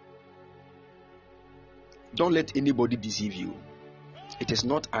 Don't let anybody deceive you. It is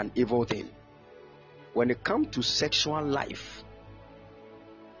not an evil thing. When it comes to sexual life,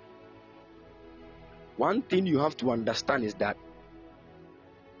 one thing you have to understand is that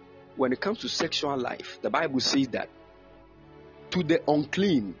when it comes to sexual life, the Bible says that to the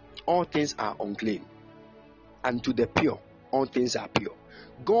unclean, all things are unclean, and to the pure, all things are pure.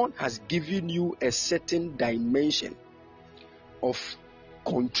 God has given you a certain dimension of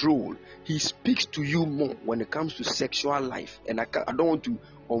control. He speaks to you more when it comes to sexual life, and I don't want to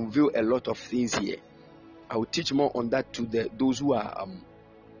unveil a lot of things here. I will teach more on that to those who are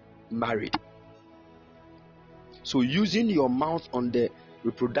married. So using your mouth on the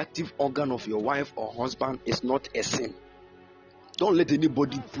reproductive organ of your wife or husband is not a sin. Don't let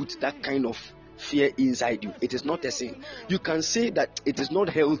anybody put that kind of fear inside you. It is not a sin. You can say that it is not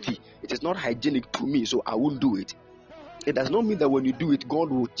healthy, it is not hygienic to me, so I won't do it. It does not mean that when you do it, God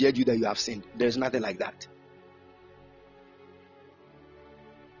will judge you that you have sinned. There is nothing like that.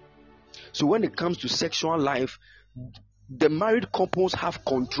 So when it comes to sexual life, the married couples have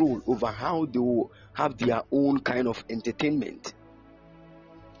control over how they will have their own kind of entertainment.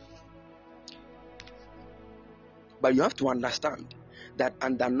 But you have to understand that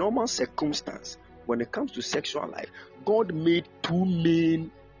under normal circumstance, when it comes to sexual life, God made two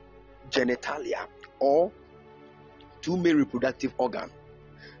main genitalia or two main reproductive organs.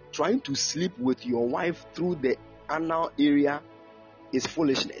 Trying to sleep with your wife through the anal area is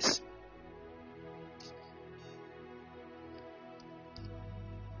foolishness.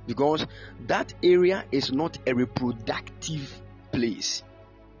 Because that area is not a reproductive place.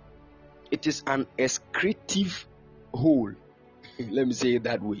 It is an excretive hole. Let me say it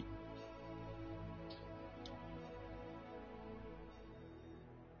that way.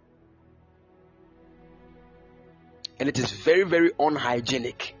 And it is very, very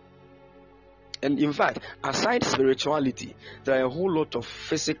unhygienic. And in fact, aside spirituality, there are a whole lot of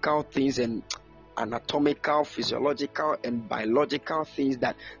physical things and anatomical, physiological, and biological things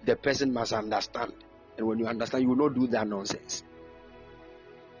that the person must understand. And when you understand, you will not do that nonsense.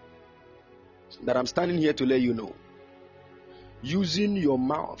 That I'm standing here to let you know. Using your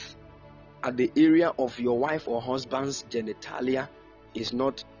mouth at the area of your wife or husband's genitalia is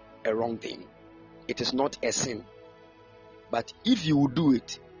not a wrong thing. It is not a sin. But if you do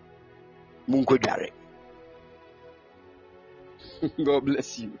it, munko dare. God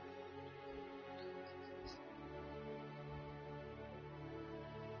bless you.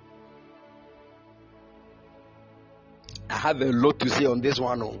 I have a lot to say on this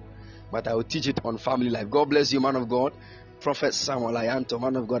one, but I will teach it on family life. God bless you, man of God. Prophet Samuel Ayanto,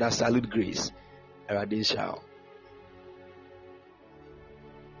 man of God, I salute grace. Eradin Shao.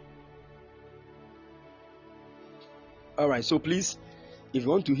 All right, so please, if you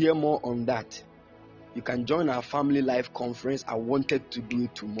want to hear more on that, you can join our family life conference. I wanted to do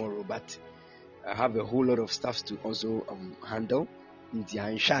it tomorrow, but I have a whole lot of stuff to also handle.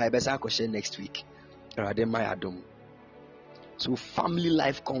 Next week. So family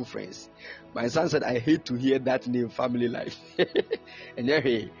life conference. My son said, I hate to hear that name, family life. And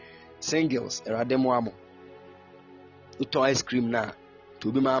hey, singles, Erademwamo. Uto ice cream na.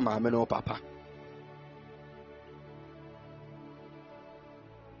 To be mama, no papa.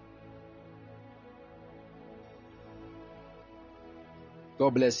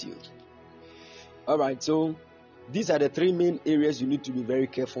 God bless you. All right, so these are the three main areas you need to be very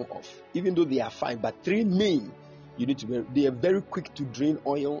careful of. Even though they are five, but three main you need to be. They are very quick to drain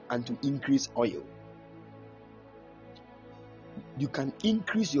oil and to increase oil. You can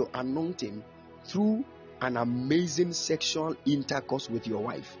increase your anointing through an amazing sexual intercourse with your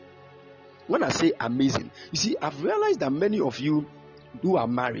wife. When I say amazing, you see, I've realized that many of you who are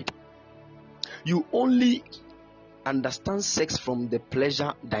married, you only understand sex from the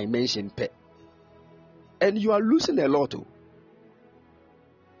pleasure dimension, and you are losing a lot.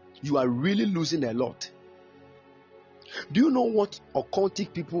 You are really losing a lot. Do you know what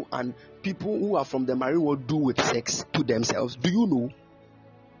occultic people and people who are from the marine world do with sex to themselves? Do you know?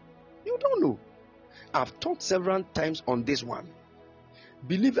 You don't know. I've talked several times on this one.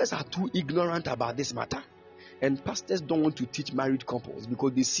 Believers are too ignorant about this matter, and pastors don't want to teach married couples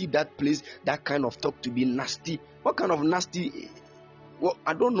because they see that place, that kind of talk to be nasty. What kind of nasty? Well,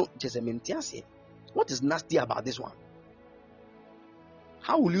 I don't know. What is nasty about this one?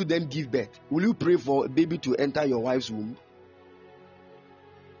 How will you then give birth? Will you pray for a baby to enter your wife's womb?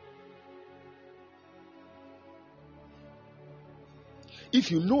 If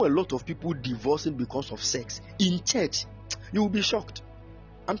you know a lot of people divorcing because of sex in church, you will be shocked.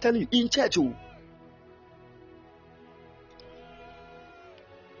 I'm telling you, in church,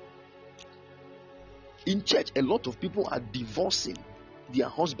 in church, a lot of people are divorcing their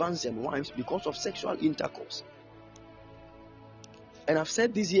husbands and wives because of sexual intercourse. And I've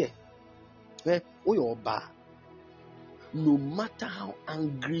said this here, no matter how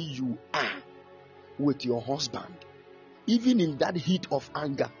angry you are with your husband, even in that heat of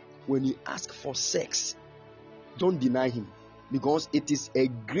anger, when he asks for sex, don't deny him, because it is a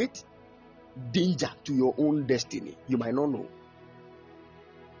great danger to your own destiny. You might not know.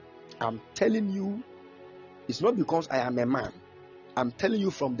 I'm telling you, it's not because I am a man. I'm telling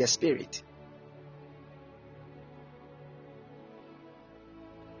you from the spirit.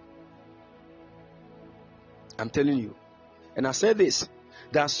 I'm telling you. And I say this,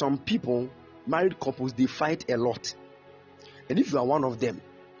 there are some people, married couples, they fight a lot. And if you are one of them,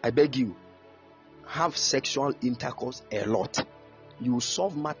 I beg you, have sexual intercourse a lot. You will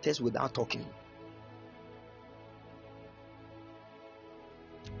solve matters without talking.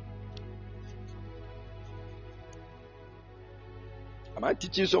 Am I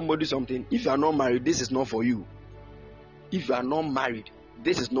teaching somebody something? If you are not married, this is not for you. If you are not married,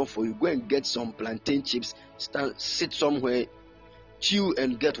 this is not for you. Go and get some plantain chips, sit somewhere, chew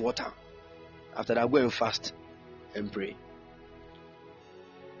and get water. After that, go and fast and pray.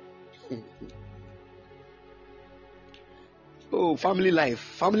 Oh, family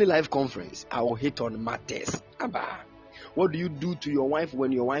life conference. I will hit on matters. What do you do to your wife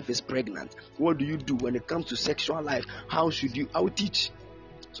when your wife is pregnant? What do you do when it comes to sexual life? How should you? I will teach.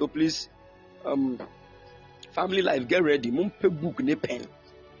 So please, family life, get ready. Mumpe book ne pen.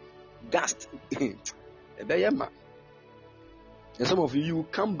 Gast. And some of you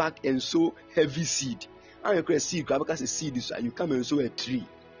come back and sow heavy seed. How you create seed? Because a seed is you come and sow a tree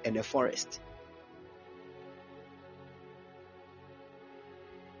and a forest.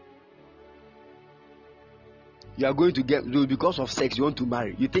 You are going to get, because of sex, you want to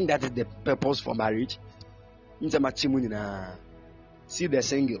marry. You think that is the purpose for marriage? See the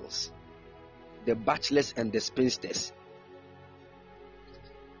singles, the bachelors and the spinsters.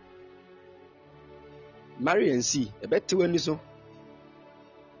 Marry and see. I bet you so.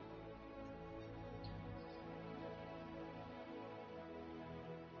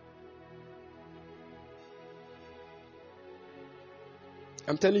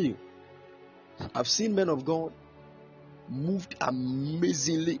 I'm telling you, I've seen men of God moved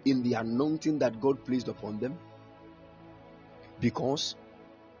amazingly in the anointing that God placed upon them because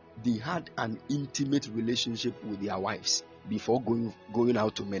they had an intimate relationship with their wives before going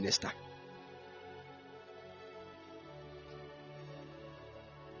out to minister.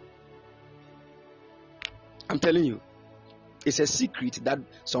 I'm telling you, it's a secret that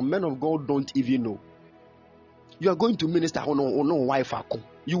some men of God don't even know. You are going to minister on no wife.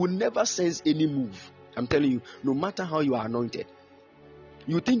 You will never sense any move. I'm telling you, no matter how you are anointed,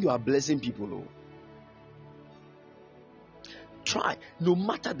 you think you are blessing people. Oh. Try, no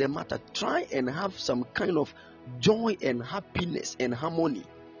matter the matter, try and have some kind of joy and happiness and harmony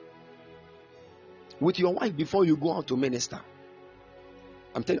with your wife before you go out to minister.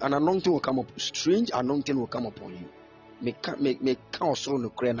 I'm telling you, an anointing will come up. Strange anointing will come upon you. Make counsel no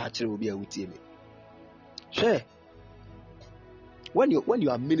cry natural will be a with me. Sure. When you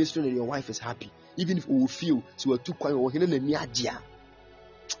are ministering and your wife is happy, even if you feel so you are too quiet or you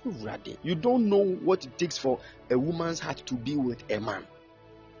don't know what it takes for a woman's heart to be with a man.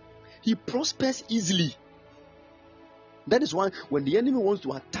 He prospers easily. That is why when the enemy wants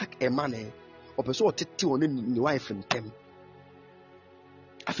to attack a man, or person or tete on the wife and them,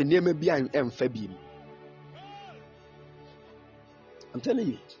 I'm telling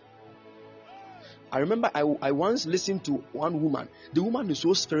you. I remember I once listened to one woman. The woman is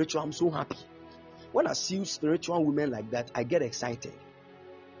so spiritual. I'm so happy. When I see spiritual women like that, I get excited.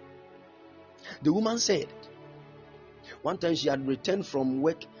 The woman said, one time she had returned from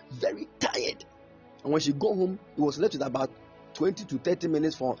work very tired. And when she got home, it was left with about 20 to 30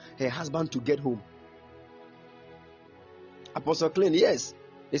 minutes for her husband to get home. Apostle Klein, yes,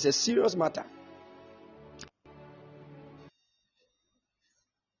 it's a serious matter.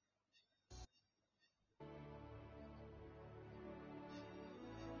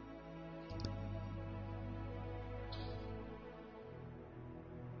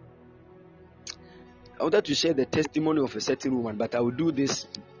 I wanted to share the testimony of a certain woman, but I will do this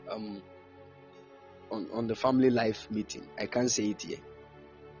on the family life meeting. I can't say it here.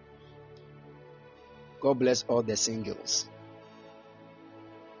 God bless all the singles.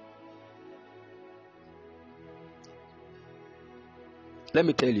 Let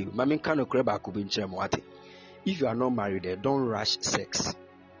me tell you, if you are not married, don't rush sex.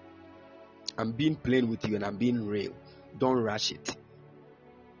 I'm being plain with you and I'm being real. Don't rush it.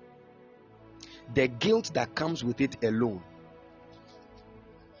 The guilt that comes with it alone.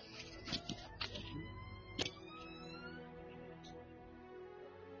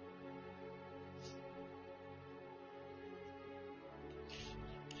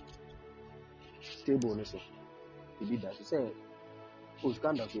 Stable, so you did that. You say, oh,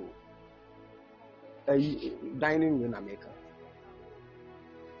 scandal, so dining in America.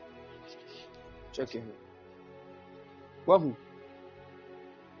 Check in. Wahoo.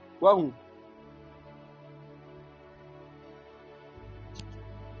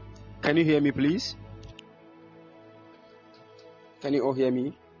 Can you hear me, please? Can you all hear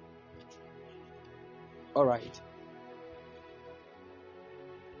me? All right.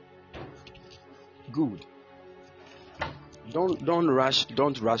 Good. Don't rush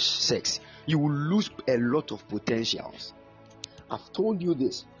sex. You will lose a lot of potentials. I've told you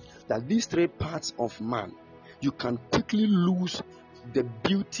this, that these three parts of man, you can quickly lose the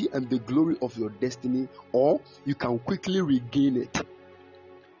beauty and the glory of your destiny, or you can quickly regain it.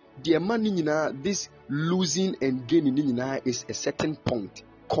 The man, this losing and gaining is a certain point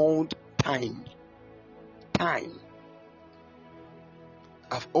called time. Time.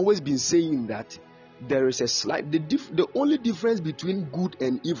 I've always been saying that there is a slight, the only difference between good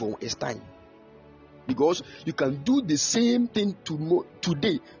and evil is time. Because you can do the same thing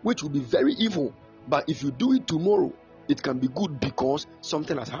today, which will be very evil, but if you do it tomorrow, it can be good because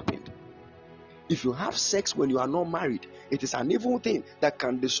something has happened. If you have sex when you are not married, it is an evil thing that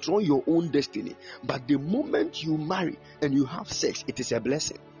can destroy your own destiny. But the moment you marry and you have sex, it is a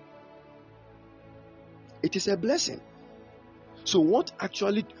blessing. It is a blessing. So what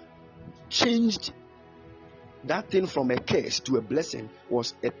actually changed that thing from a curse to a blessing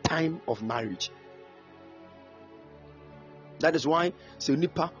was a time of marriage. That is why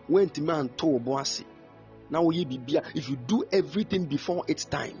Nipa went to man to Boasi. Now if you do everything before its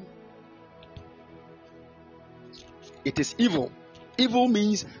time, it is evil. Evil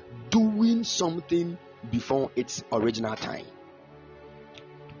means doing something before its original time.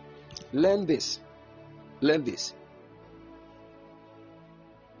 Learn this.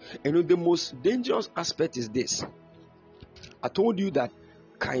 And the most dangerous aspect is this. I told you that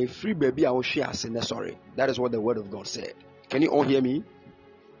can free baby I will share. Sorry. That is what the word of God said. Can you all hear me?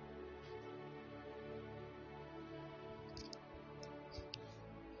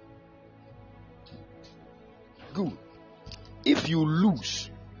 you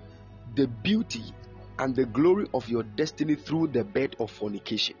lose the beauty and the glory of your destiny through the bed of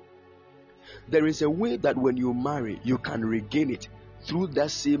fornication, there is a way that when you marry, you can regain it through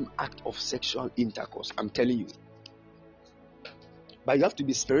that same act of sexual intercourse. I'm telling you. But you have to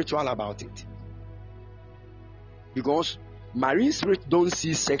be spiritual about it. Because marine spirits don't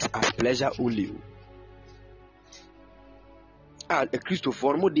see sex as pleasure only. And a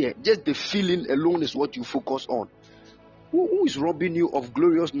Christopher, just the feeling alone is what you focus on. Who is robbing you of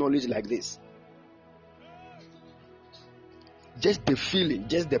glorious knowledge like this? Just the feeling,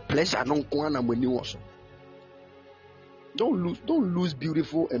 just the pleasure. Don't lose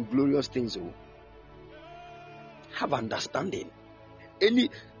beautiful and glorious things. Have understanding.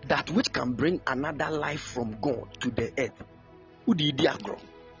 That which can bring another life from God to the earth. Who did grow?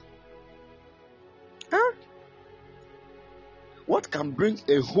 Huh? What can bring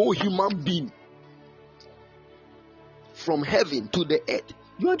a whole human being from heaven to the earth?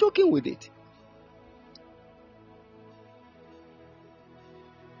 You are joking with it.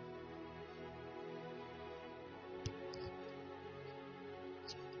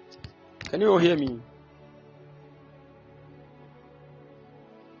 Can you all hear me?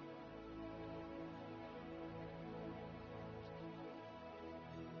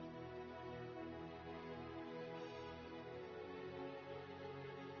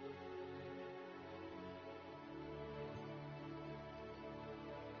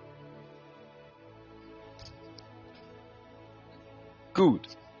 Good.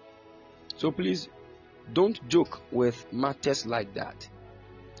 So please don't joke with matters like that.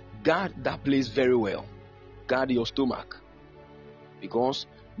 Guard that place very well. Guard your stomach. Because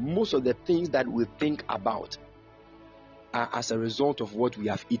most of the things that we think about are as a result of what we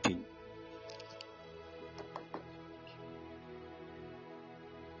have eaten.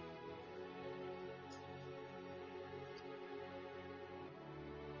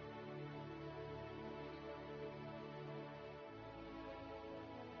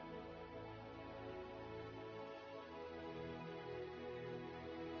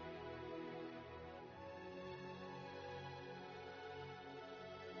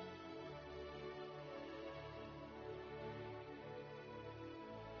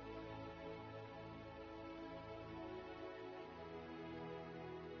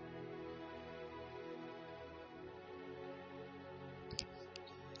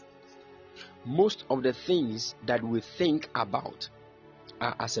 Most of the things that we think about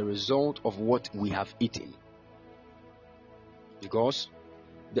are as a result of what we have eaten. Because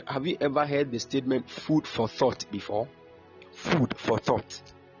have you ever heard the statement food for thought before? Food for thought.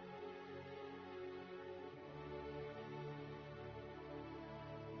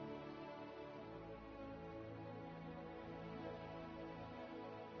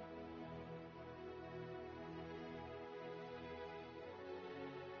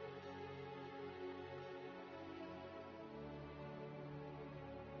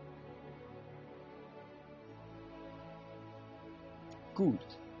 Good.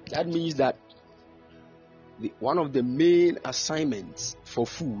 That means that one of the main assignments for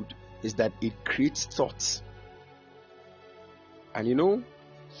food is that it creates thoughts. And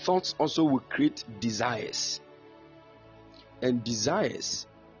thoughts also will create desires. And desires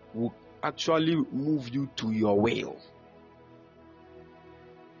will actually move you to your will.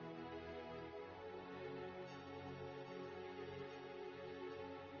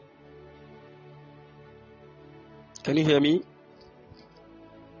 Can you hear me?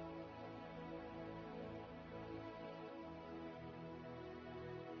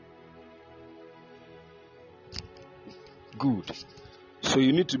 Good. So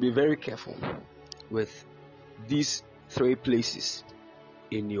you need to be very careful with these 3 places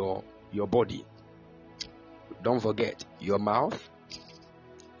in your body. Don't forget your mouth,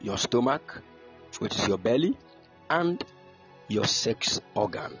 your stomach, which is your belly, and your sex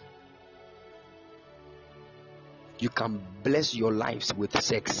organ. You can bless your lives with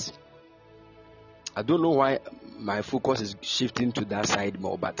sex. I don't know why my focus is shifting to that side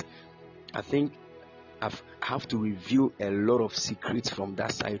more, but I think I have to reveal a lot of secrets from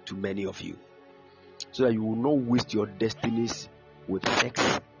that side to many of you, so that you will not waste your destinies with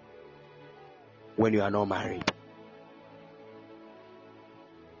sex when you are not married.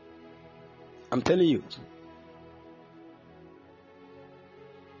 I'm telling you.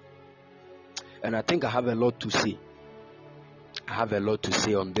 And I think I have a lot to say. I have a lot to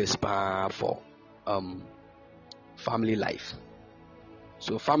say on this part for family life.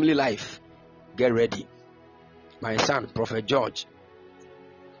 So family life, get ready. My son, Prophet George,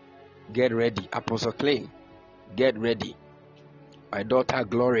 get ready. Apostle Klein, get ready. My daughter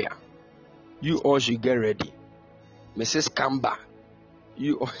Gloria, you all should get ready. Mrs. Kamba,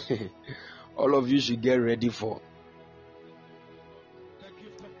 You all of you should get ready for.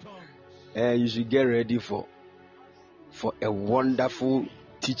 You should get ready for a wonderful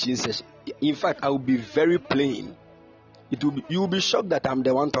teaching session. In fact, I will be very plain. You will be shocked that I'm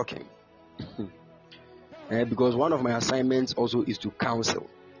the one talking. Because one of my assignments also is to counsel,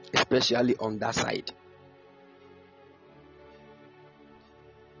 especially on that side.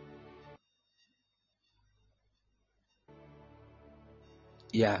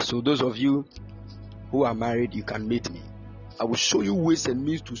 Yeah, so those of you who are married, you can meet me. I will show you ways and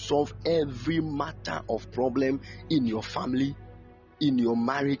means to solve every matter of problem in your family, in your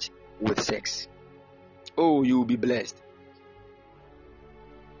marriage, with sex. Oh, you will be blessed.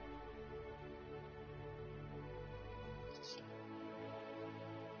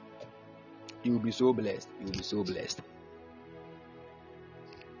 You will be so blessed. You will be so blessed.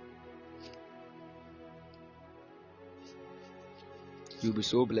 You'll be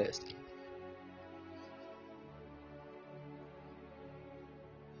so blessed.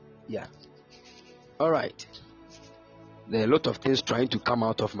 Yeah. All right. There are a lot of things trying to come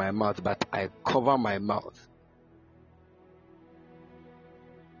out of my mouth, but I cover my mouth.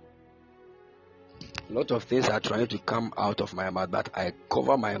 A lot of things are trying to come out of my mouth, but I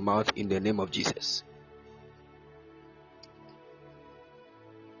cover my mouth in the name of Jesus.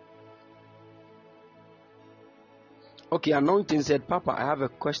 Okay, Anointing said, Papa, I have a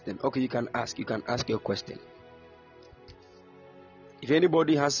question. Okay, you can ask. You can ask your question. If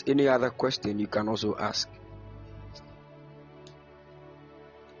anybody has any other question, you can also ask.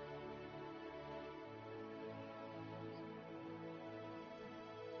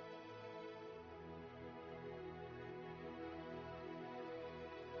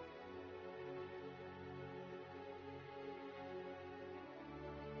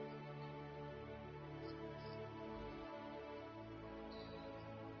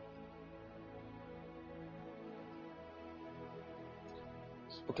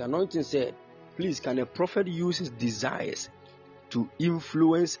 Okay, Anointing said, please, can a prophet use his desires to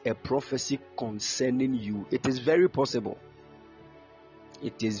influence a prophecy concerning you? It is very possible.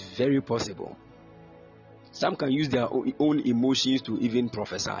 It is very possible. Some can use their own emotions to even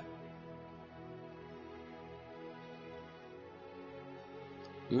prophesy.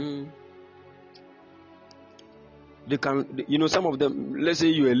 They can, some of them, let's say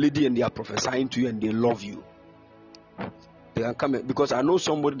you're a lady and they are prophesying to you and they love you. They can come in, because I know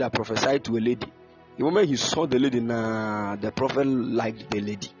somebody that prophesied to a lady. The moment he saw the lady, the prophet liked the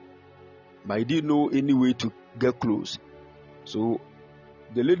lady, but he didn't know any way to get close. So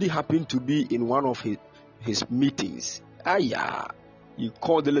the lady happened to be in one of his meetings. He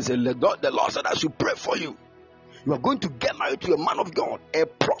called the lady and said, the Lord said I should pray for you. You are going to get married to a man of God, a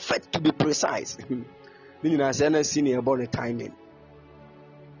prophet to be precise. I said, seen about the timing.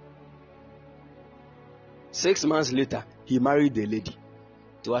 6 months later, he married the lady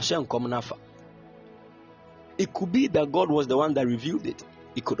to Hashem Komunafa. It could be that God was the one that revealed it.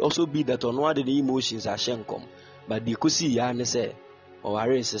 It could also be that on one of the emotions Hashem come, but they could see Yana say, or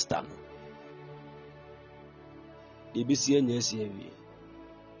our sister.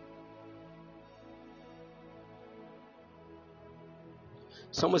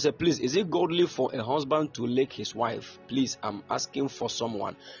 Someone said, please, is it godly for a husband to lick his wife? Please, I'm asking for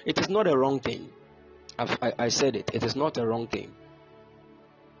someone. It is not a wrong thing. I said it. It is not a wrong thing.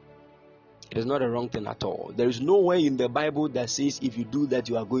 It is not a wrong thing at all. There is nowhere in the Bible that says if you do that,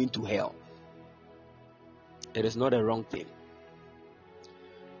 you are going to hell. It is not a wrong thing.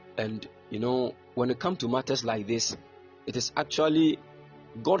 And, when it comes to matters like this, it is actually,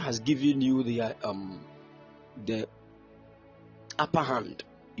 God has given you the upper hand.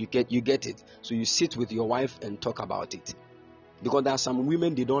 You get it. So you sit with your wife and talk about it. Because there are some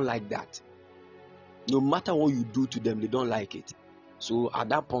women, they don't like that. No matter what you do to them, they don't like it. So at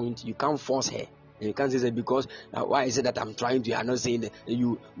that point, you can't force her. And you can't say because why is it that I'm trying to? I'm not saying that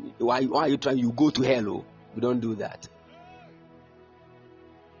why are you trying? You go to hell. Oh, we don't do that.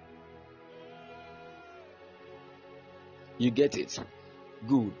 You get it?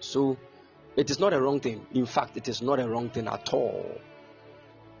 Good. So it is not a wrong thing. In fact, it is not a wrong thing at all.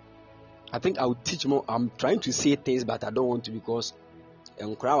 I think I will teach more. I'm trying to say things, but I don't want to because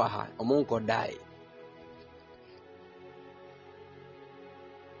I'm going to die.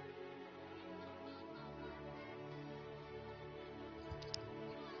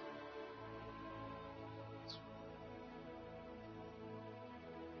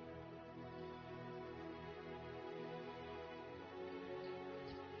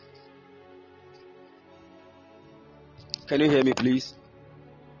 Can you hear me, please?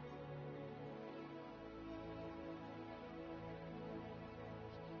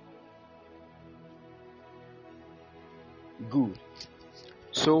 Good.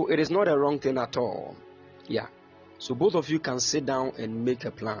 So it is not a wrong thing at all. Yeah. So both of you can sit down and make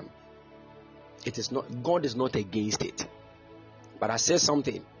a plan. It is not, God is not against it. But I said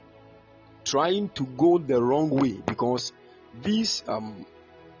something. Trying to go the wrong way, because these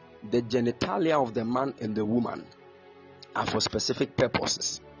the genitalia of the man and the woman are for specific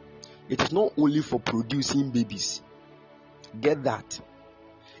purposes. It is not only for producing babies. Get that?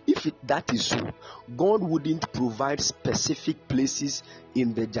 If that is so, God wouldn't provide specific places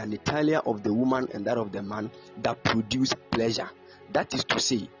in the genitalia of the woman and that of the man that produce pleasure. That is to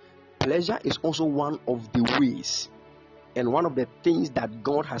say, pleasure is also one of the ways and one of the things that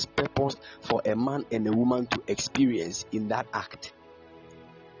God has purposed for a man and a woman to experience in that act.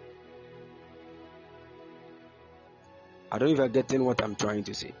 I don't know if you're getting what I'm trying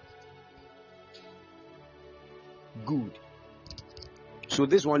to say. Good. So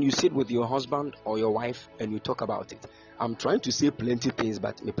this one, you sit with your husband or your wife and you talk about it. I'm trying to say plenty things,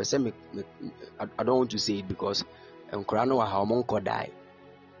 but I don't want to say it because the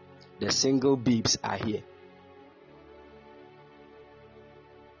single babes are here.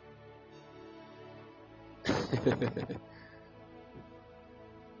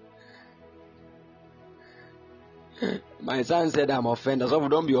 My son said I'm offended, so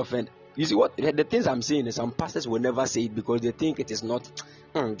don't be offended. You see what the things I'm saying is some pastors will never say it because they think it is not.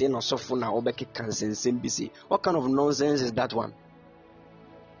 They're not so fun now. What kind of nonsense is that one?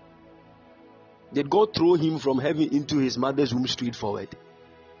 Did God throw him from heaven into his mother's womb straightforward?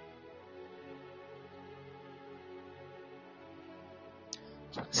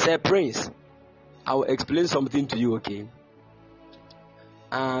 Sir Prince, I will explain something to you, okay?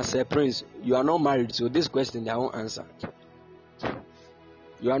 Sir Prince, you are not married, so this question I won't answer.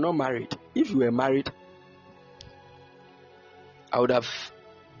 You are not married. If you were married, I would have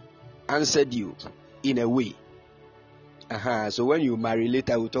answered you in a way. So when you marry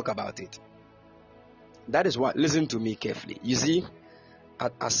later, we'll talk about it. That is what, listen to me carefully. You see,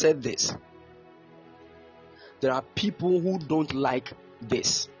 I said this. There are people who don't like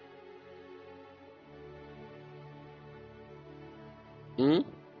this.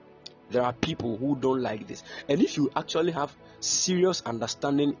 There are people who don't like this. And if you actually have serious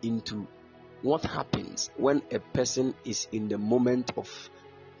understanding into what happens when a person is in the moment of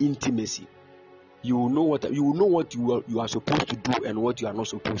intimacy, you will know what you are supposed to do and what you are not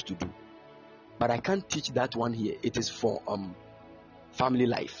supposed to do. But I can't teach that one here. It is for family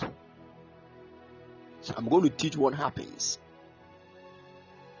life. So I'm going to teach what happens.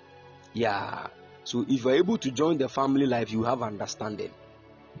 Yeah. So if you're able to join the family life, you have understanding.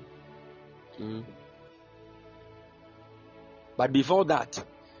 But before that,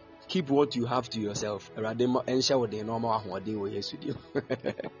 keep what you have to yourself.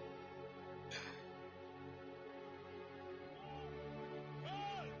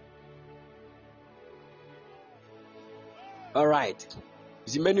 All right.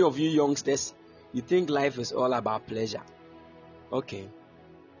 See, many of you youngsters, you think life is all about pleasure. Okay.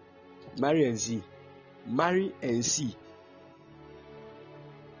 Marry and see. Marry and see.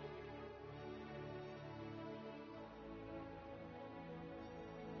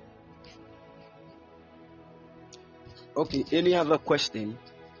 Okay, any other question?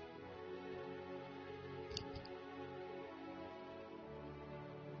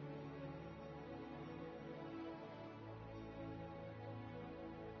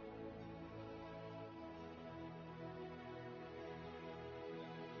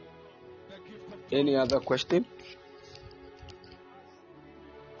 Any other question?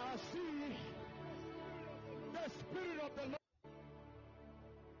 I see the Spirit of the Lord.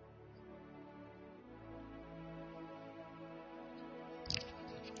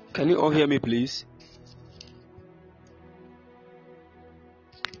 Can you all hear me, please?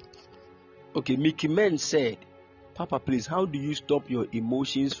 Okay, Mickey Men said, Papa, please, how do you stop your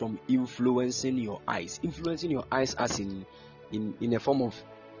emotions from influencing your eyes? Influencing your eyes as in a form of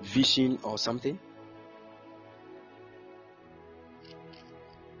vision or something?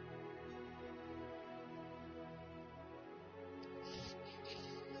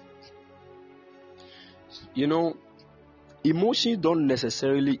 You know, emotions don't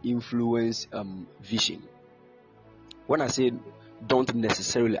necessarily influence vision. When I say don't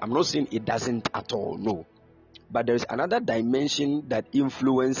necessarily, I'm not saying it doesn't at all, no. But there's another dimension that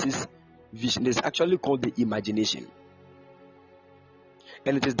influences vision. It's actually called the imagination.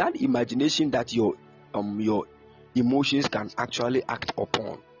 And it is that imagination that your emotions can actually act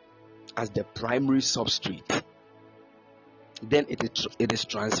upon as the primary substrate. Then it is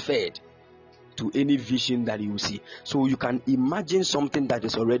transferred to any vision that you see. So you can imagine something that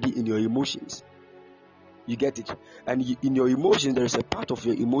is already in your emotions. You get it? And in your emotions, there is a part of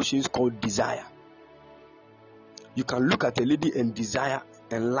your emotions called desire. You can look at a lady and desire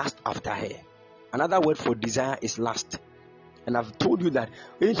and lust after her. Another word for desire is lust. And I've told you that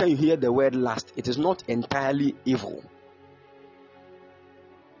anytime you hear the word lust, it is not entirely evil.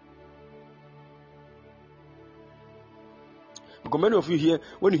 Because many of you here,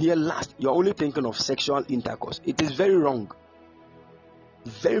 when you hear lust, you're only thinking of sexual intercourse. It is very wrong.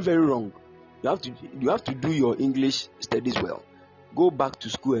 Very, very wrong. You have to do your English studies well. Go back to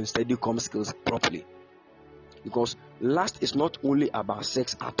school and study com skills properly. Because lust is not only about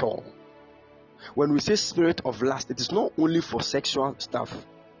sex at all. When we say spirit of lust, it is not only for sexual stuff.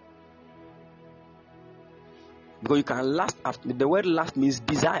 Because you can lust after, the word lust means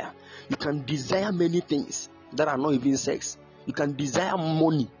desire. You can desire many things that are not even sex. You can desire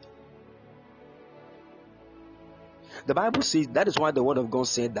money. The Bible says, that is why the word of God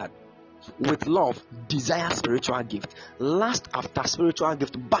said that with love, desire spiritual gift. Lust after spiritual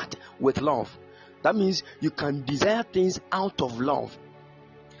gift, but with love. That means you can desire things out of love.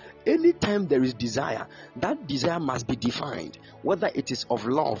 Anytime there is desire, that desire must be defined, whether it is of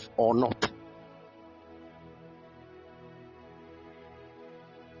love or not.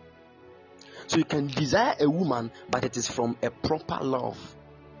 So you can desire a woman, but it is from a proper love.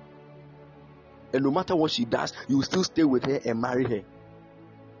 And no matter what she does, you will still stay with her and marry her.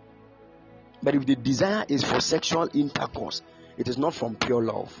 But if the desire is for sexual intercourse, it is not from pure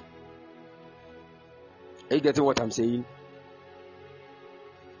love. Are you getting what I'm saying?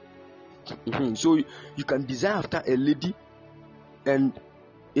 So you can desire after a lady and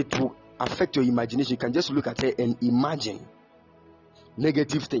it will affect your imagination. You can just look at her and imagine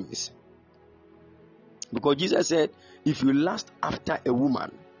negative things. Because Jesus said, if you lust after a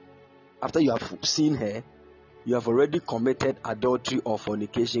woman, after you have seen her, you have already committed adultery or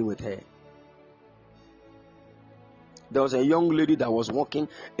fornication with her. There was a young lady that was walking.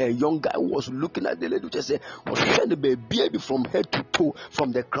 A young guy was looking at the lady, just said, was trying to be a baby from head to toe,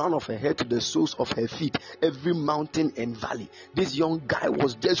 from the crown of her head to the soles of her feet, every mountain and valley. This young guy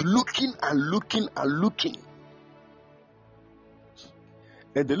was just looking and looking and looking.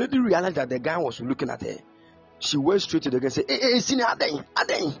 And the lady realized that the guy was looking at her. She went straight to the guy and said, hey, senior,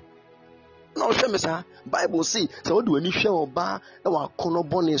 Aden. No, sir, Bible say, so what do we share about our corner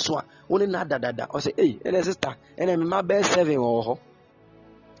bonnet? So, only na da. I say, hey, sister, and then my best 7 or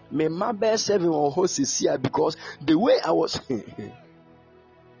my best 7 or Cecilia, because the way I was,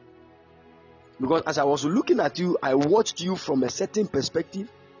 because as I was looking at you, I watched you from a certain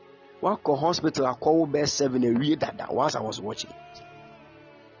perspective. One hospital, I call best 7 and read that whilst I was watching.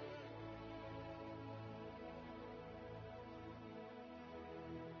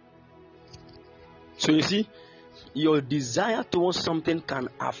 So you see, your desire towards something can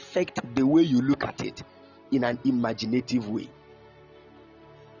affect the way you look at it in an imaginative way.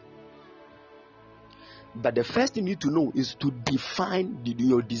 But the first thing you need to know is to define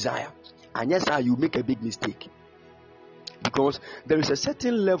your desire. And yes, you make a big mistake. Because there is a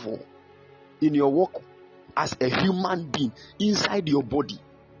certain level in your work as a human being inside your body.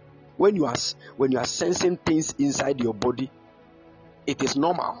 When you are sensing things inside your body, it is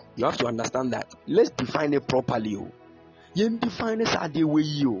normal. You have to understand that. Let's define it properly. You define it as the way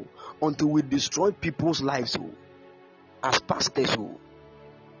until we destroy people's lives as pastors.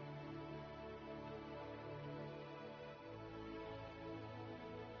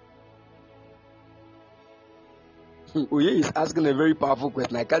 Oye is asking a very powerful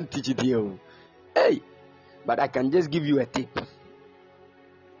question. I can't teach it here. Hey, but I can just give you a tip.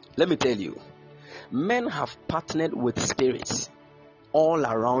 Let me tell you, men have partnered with spirits all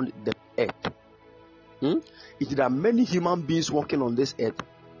around the earth. If there are many human beings walking on this earth,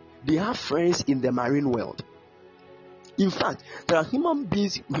 they have friends in the marine world. In fact, there are human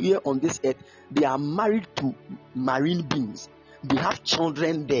beings here on this earth, they are married to marine beings. They have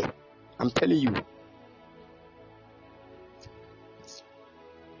children there. I'm telling you.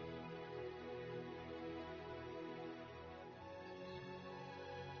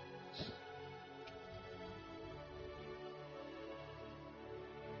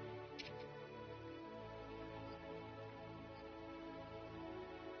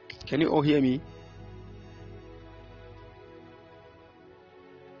 Can you all hear me?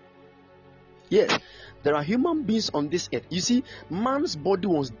 Yes, there are human beings on this earth. You see, man's body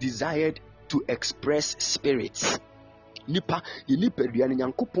was desired to express spirits. Nipa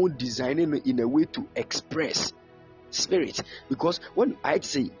designing in a way to express spirits. Because when I'd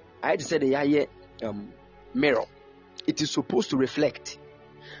say the mirror, it is supposed to reflect.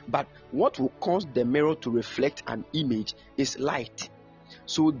 But what will cause the mirror to reflect an image is light.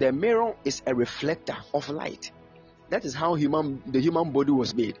 So the mirror is a reflector of light. That is how the human body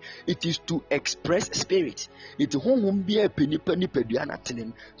was made. It is to express spirit. It so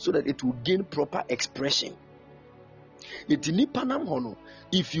that it will gain proper expression.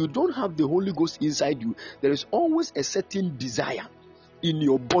 If you don't have the Holy Ghost inside you, there is always a certain desire in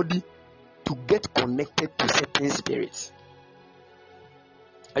your body to get connected to certain spirits.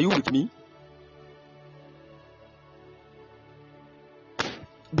 Are you with me?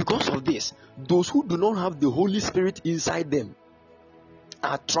 Because of this, those who do not have the Holy Spirit inside them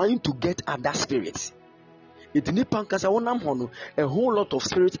are trying to get other spirits. A whole lot of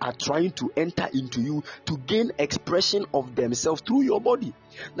spirits are trying to enter into you to gain expression of themselves through your body.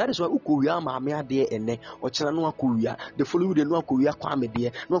 That is why the following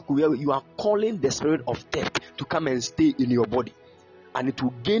day you are calling the spirit of death to come and stay in your body, and it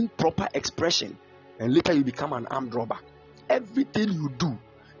will gain proper expression, and later you become an armed robber. Everything you do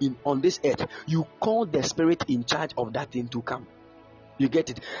on this earth, you call the spirit in charge of that thing to come. You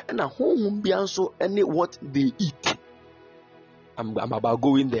get it? And now home be also any what they eat. I'm about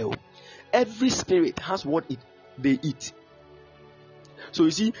going there. Every spirit has what they eat. So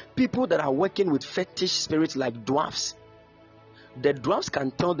you see, people that are working with fetish spirits like dwarfs, the dwarfs can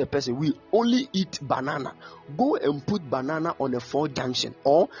tell the person, we only eat banana. Go and put banana on a 4 junction,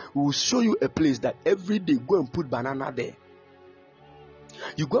 or we will show you a place that every day go and put banana there.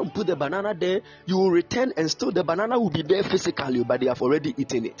 You go and put the banana there, you will return, and still the banana will be there physically, but they have already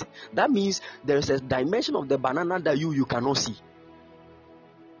eaten it. That means there is a dimension of the banana that you cannot see.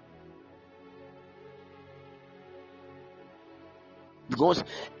 Because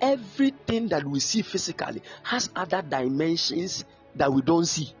everything that we see physically has other dimensions that we don't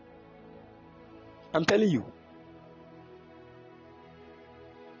see. I'm telling you.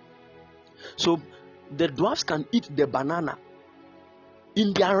 So the dwarfs can eat the banana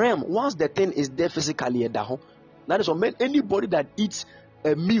in their realm once the thing is there physically. That is what anybody that eats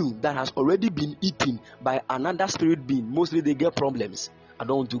a meal that has already been eaten by another spirit being, mostly they get problems. I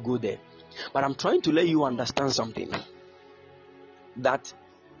don't want to go there, but I'm trying to let you understand something, that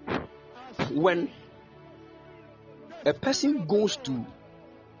when a person goes to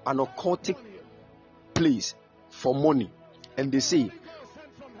an occultic place for money and they say,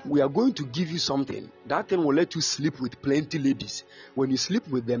 we are going to give you something, that thing will let you sleep with plenty ladies. When you sleep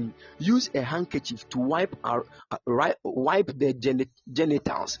with them, use a handkerchief to wipe their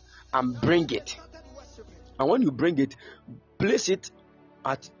genitals and bring it. And when you bring it, place it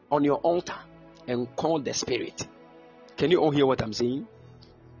on your altar and call the spirit. Can you all hear what I'm saying?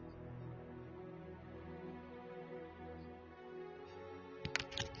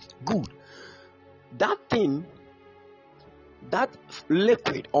 Good. That thing, that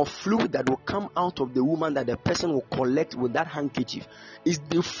liquid or fluid that will come out of the woman that the person will collect with that handkerchief is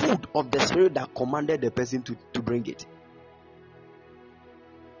the food of the spirit that commanded the person to bring it.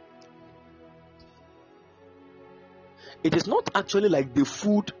 It is not actually like the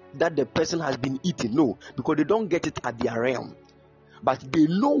food that the person has been eating, no, because they don't get it at their realm, but they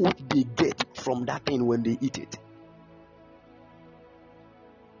know what they get from that thing when they eat it.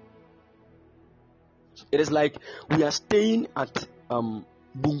 It is like we are staying at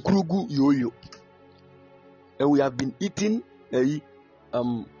Bunkrugu Yoyo, and we have been eating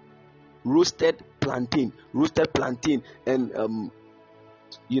roasted plantain, and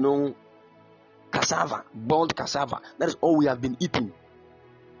cassava, boiled cassava. That is all we have been eating.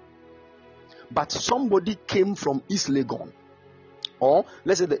 But somebody came from East Legon, or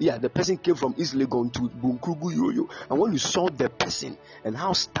let's say the person came from East Legon to Bunkrugu Yoyo, and when you saw the person and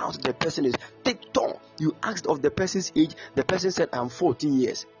how stout the person is, thick tall, you asked of the person's age. The person said, I'm 14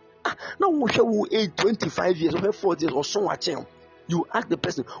 years. Now we show age 25 years or 40 years or so much. You ask the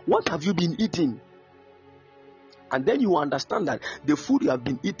person, what have you been eating? And then you understand that the food you have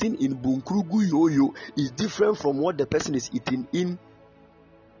been eating in Bunkrugu Yoyo is different from what the person is eating in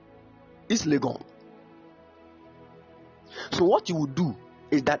East Legon. So what you would do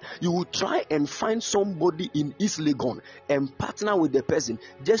is that you will try and find somebody in East Legon and partner with the person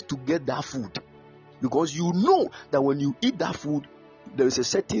just to get that food, because you know that when you eat that food, there is a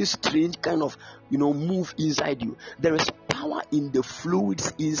certain strange kind of move inside you. There is power in the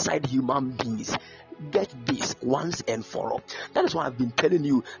fluids inside human beings. Get this once and for all. That is why I've been telling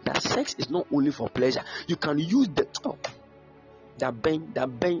you that sex is not only for pleasure. You can use the that bang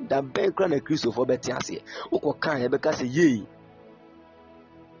crown a Christopher Betiasi. Because yea.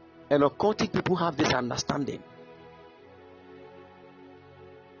 And occultic people have this understanding.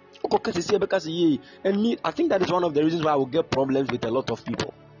 And me, I think that is one of the reasons why I will get problems with a lot of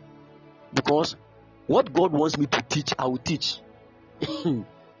people. Because what God wants me to teach, I will teach.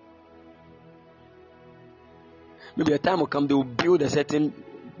 Maybe a time will come, they will build a certain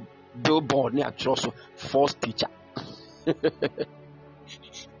billboard near trust false teacher.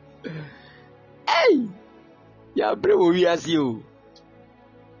 Hey, yeah, bro, we as you.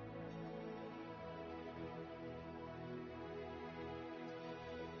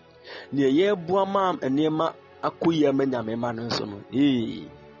 Near ye mam and near ma akuya menya me man so no. Hey.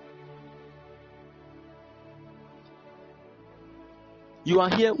 You are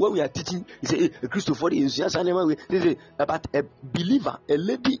here when we are teaching. You say, hey, Christopher, about a believer, a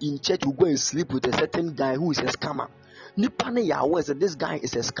lady in church will go and sleep with a certain guy who is a scammer. Nipane Yahweh said this guy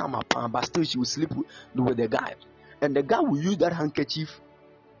is a scammer, but still she will sleep with the guy. And the guy will use that handkerchief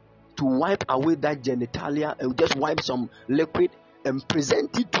to wipe away that genitalia and just wipe some liquid and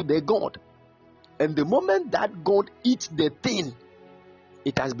present it to the God. And the moment that God eats the thing,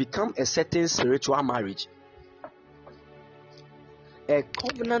 it has become a certain spiritual marriage. A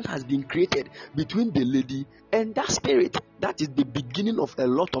covenant has been created between the lady and that spirit. That is the beginning of a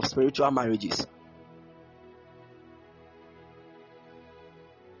lot of spiritual marriages.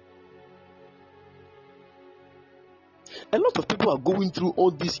 A lot of people are going through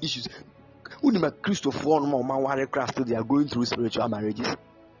all these issues. They are going through spiritual marriages.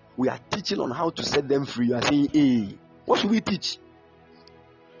 We are teaching on how to set them free. You are saying, hey, what should we teach?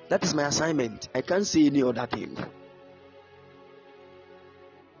 That is my assignment. I can't say any other thing.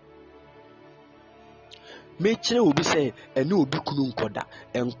 Meche will be saying, and no be kunun koda,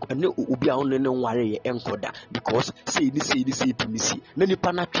 and no ubi only no worry encoda, because say this to me see. Many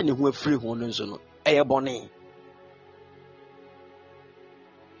panatrin who are free honors on air bonnet.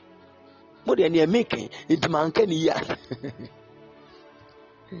 What are you making into Mankania?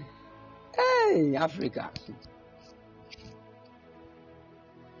 Hey, Africa.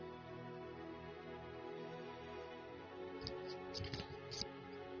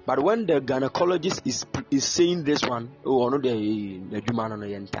 But when the gynecologist is saying this one, oh, no, the human on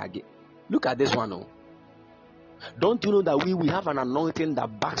the target. Look at this one, oh. Don't you know that we have an anointing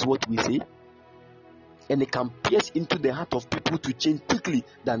that backs what we say? And it can pierce into the heart of people to change quickly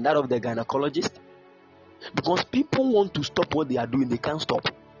than that of the gynecologist. Because people want to stop what they are doing, they can't stop.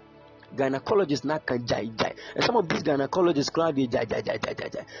 Gynecologists not can jai. And some of these gynecologists cry they jai.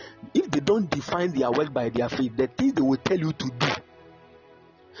 If they don't define their work by their faith, the things they will tell you to do.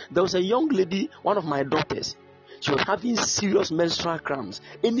 There was a young lady, one of my daughters. She was having serious menstrual cramps.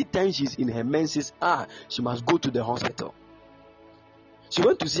 Anytime she's in her menses, she must go to the hospital. She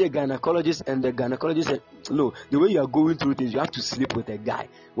went to see a gynecologist, and the gynecologist said, no, the way you are going through things, you have to sleep with a guy.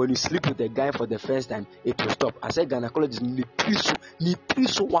 When you sleep with a guy for the first time, it will stop. I said, gynecologist,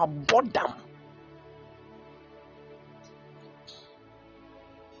 nitriso wa bodam.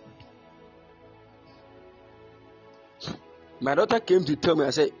 My daughter came to tell me,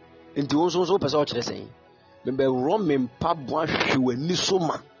 I said, into also person saying, remember Roman Pabwa Shue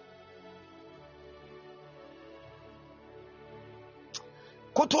Nisoma.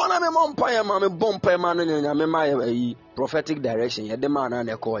 Kotwana me mompire ma me bompa ma no nya me ma prophetic direction ye de ma na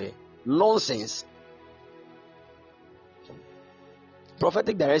na koye nonsense.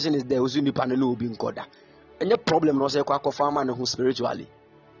 Prophetic direction is there usu nipa no obi nkoda any problem no say kwa farmer no spiritually.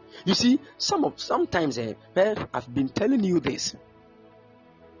 You see, sometimes I've been telling you this.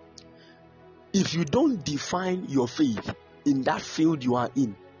 If you don't define your faith in that field you are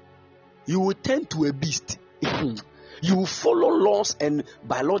in, you will turn to a beast. You will follow laws and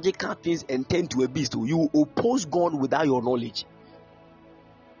biological things and turn to a beast. You will oppose God without your knowledge.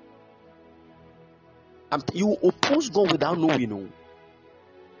 You will oppose God without knowing.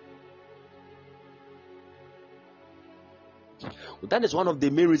 That is one of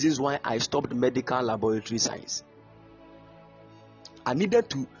the main reasons why I stopped medical laboratory science. I needed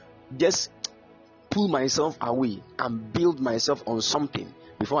to just pull myself away and build myself on something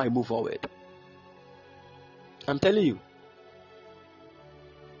before I move forward. I'm telling you.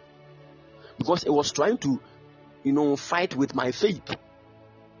 Because it was trying to, fight with my faith.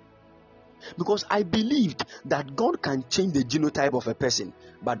 Because I believed that God can change the genotype of a person.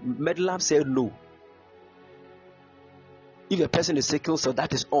 But MedLab said no. If a person is sickle cell,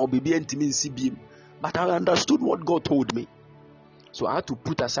 that is all. But I understood what God told me. So I had to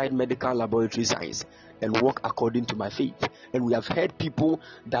put aside medical laboratory science and work according to my faith. And we have heard people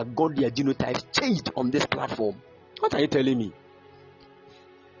that got their genotypes changed on this platform. What are you telling me?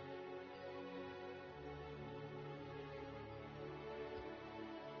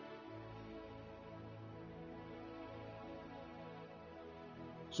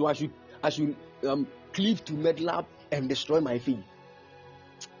 So I should cleave to MedLab and destroy my faith.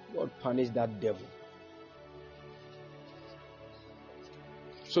 God punish that devil.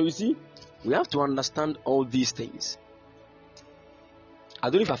 So you see, we have to understand all these things. I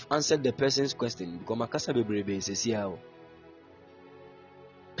don't know if I've answered the person's question because Makasa Bebrebe says here.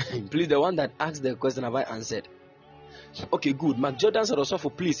 Please, the one that asked the question, have I answered? Okay, good. Mark Jordan said also,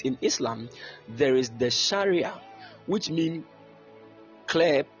 for please, in Islam there is the Sharia, which means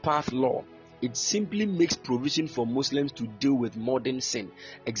clear path law. It simply makes provision for Muslims to deal with modern sin.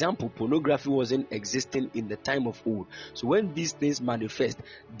 Example, pornography wasn't existing in the time of old. So when these things manifest,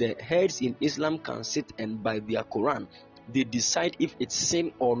 the heads in Islam can sit and by their Quran, they decide if it's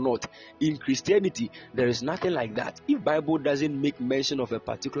sin or not. In Christianity, there is nothing like that. If Bible doesn't make mention of a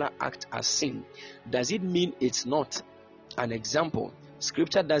particular act as sin, does it mean it's not? An example,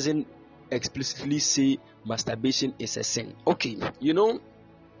 scripture doesn't explicitly say masturbation is a sin. Okay, you know,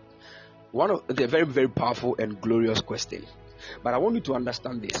 one of the very, very powerful and glorious question. But I want you to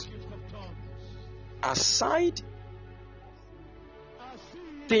understand this. Aside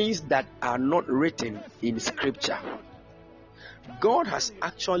things that are not written in scripture, God has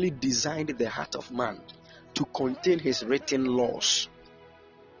actually designed the heart of man to contain his written laws.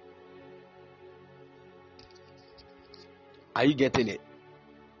 Are you getting it?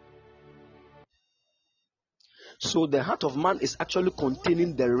 So the heart of man is actually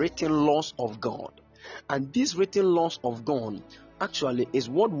containing the written laws of God, and these written laws of God actually is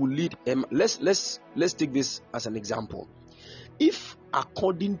what will lead. Let's take this as an example. If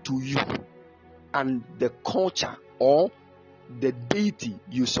according to you and the culture or the deity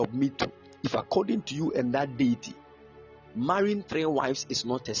you submit to, if according to you and that deity, marrying 3 wives is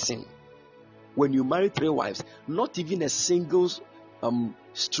not a sin. When you marry 3 wives, not even a single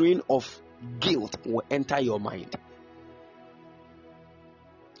strain of guilt will enter your mind.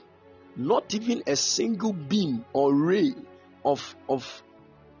 Not even a single beam or ray of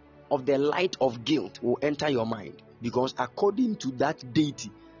the light of guilt will enter your mind, because according to that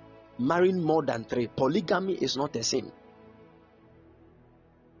deity, marrying more than 3, polygamy is not a sin.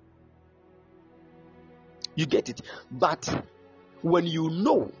 You get it? But when you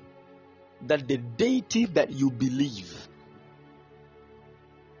know that the deity that you believe,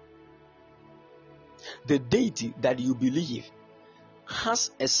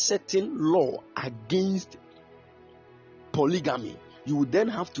 has a certain law against polygamy, you would then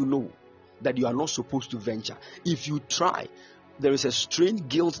have to know that you are not supposed to venture. If you try, there is a strange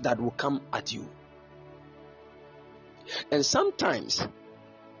guilt that will come at you. And sometimes,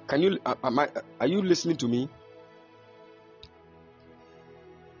 are you listening to me?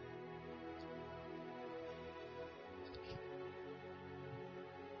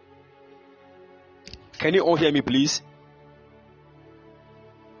 Can you all hear me, please?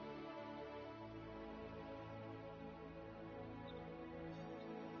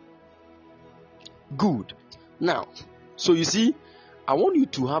 Good. Now, so you see, I want you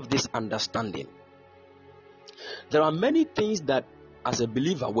to have this understanding. There are many things that, as a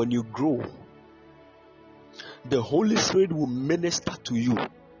believer, when you grow, the Holy Spirit will minister to you,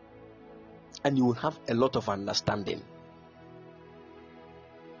 and you will have a lot of understanding.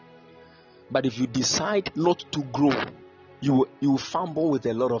 But if you decide not to grow, you will fumble with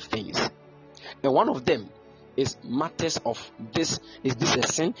a lot of things. And one of them is matters of this. Is this a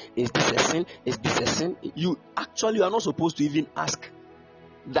sin? Is this a sin? Is this a sin? You actually are not supposed to even ask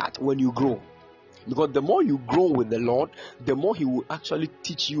that when you grow. Because the more you grow with the Lord, the more He will actually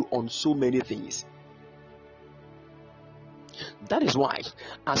teach you on so many things. That is why,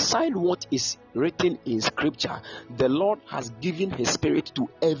 aside what is written in scripture, the Lord has given His Spirit to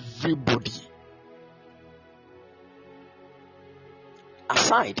everybody.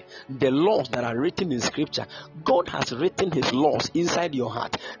 Aside the laws that are written in scripture, God has written His laws inside your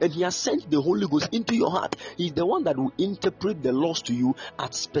heart, and He has sent the Holy Ghost into your heart. He's the one that will interpret the laws to you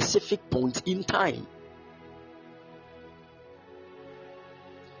at specific points in time.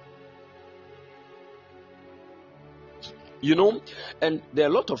 You know, and there are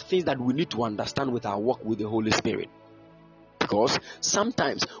a lot of things that we need to understand with our walk with the Holy Spirit. Because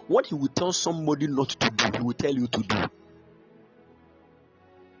sometimes what He will tell somebody not to do, He will tell you to do.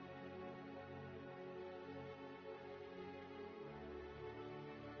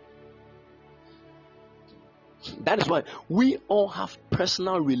 That is why we all have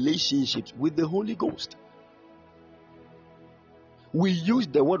personal relationships with the Holy Ghost. We use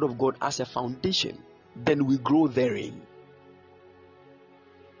the Word of God as a foundation, then we grow therein.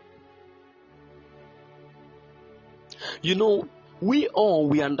 You know, we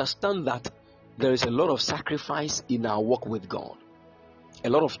understand that there is a lot of sacrifice in our walk with God. A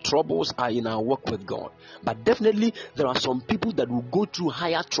lot of troubles are in our walk with God. But definitely there are some people that will go through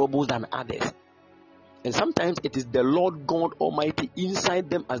higher troubles than others. And sometimes it is the Lord God Almighty inside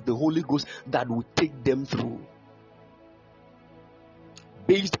them as the Holy Ghost that will take them through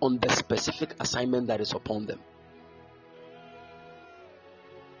based on the specific assignment that is upon them.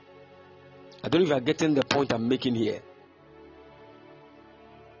 I don't know if you are getting the point I'm making here.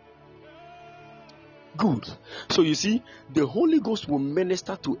 Good. So you see, the Holy Ghost will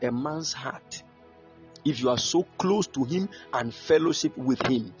minister to a man's heart. If you are so close to him and fellowship with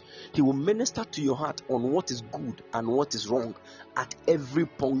him, he will minister to your heart on what is good and what is wrong at every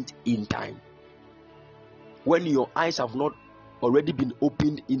point in time. When your eyes have not already been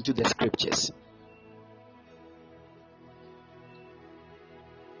opened into the scriptures.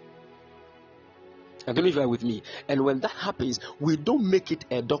 I don't know if you are with me. And when that happens, we don't make it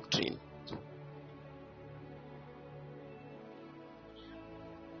a doctrine.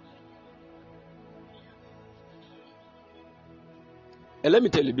 And let me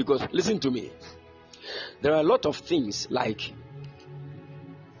tell you, because listen to me, there are a lot of things like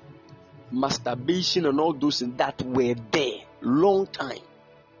masturbation and all those things that were there long time.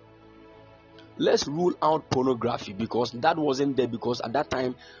 Let's rule out pornography because that wasn't there, because at that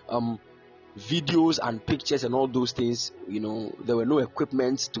time videos and pictures and all those things, there were no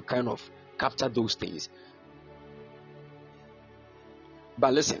equipment to kind of capture those things.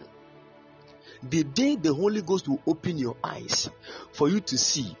 But listen, the day the Holy Ghost will open your eyes for you to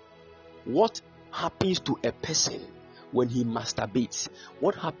see what happens to a person when he masturbates,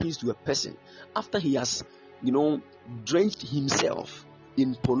 what happens to a person after he has, drenched himself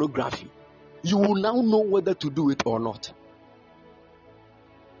in pornography, you will now know whether to do it or not.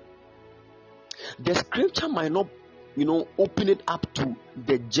 The scripture might not, open it up to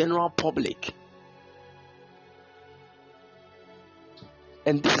the general public.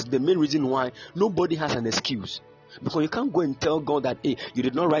 And this is the main reason why nobody has an excuse. Because you can't go and tell God that, hey, you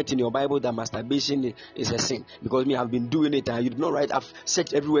did not write in your Bible that masturbation is a sin. Because me, I've been doing it and you did not write, I've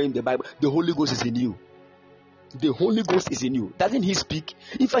searched everywhere in the Bible. The Holy Ghost is in you. The Holy Ghost is in you. Doesn't he speak?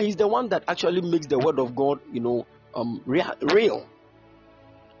 In fact, he's the one that actually makes the word of God, real.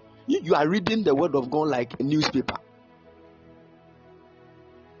 You are reading the word of God like a newspaper.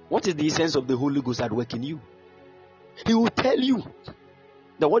 What is the essence of the Holy Ghost at work in you? He will tell you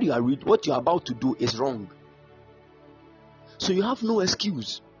that what you are about to do is wrong. So you have no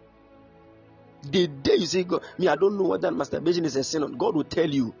excuse. The day you say, God, I don't know whether masturbation is a sin, God will tell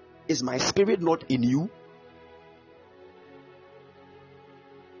you, is my spirit not in you?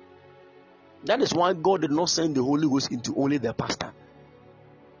 That is why God did not send the Holy Ghost into only the pastor.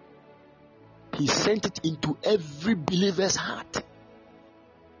 He sent it into every believer's heart.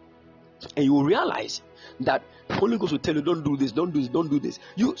 And you will realize that the Holy Ghost will tell you, don't do this, don't do this, don't do this.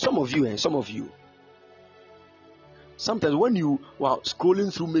 Some of you. Sometimes when you are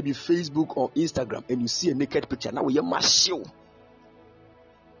scrolling through maybe Facebook or Instagram and you see a naked picture, now you must show.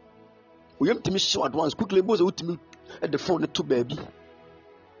 We have to show at once quickly. At the phone to baby.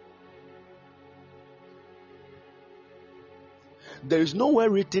 There is nowhere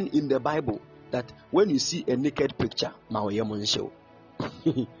written in the Bible that when you see a naked picture, show.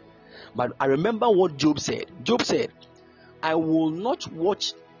 But I remember what Job said. Job said, I will not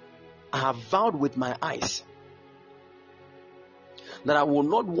watch, I have vowed with my eyes that I will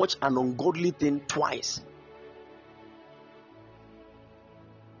not watch an ungodly thing twice.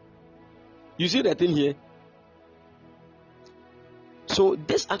 You see that thing here? So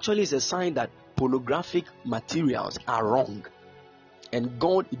this actually is a sign that pornographic materials are wrong. And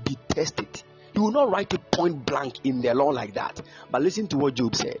God detests it. He will not write it point blank in the law like that. But listen to what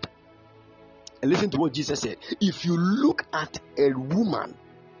Job said. And listen to what Jesus said. If you look at a woman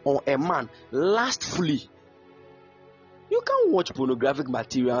or a man lustfully, you can't watch pornographic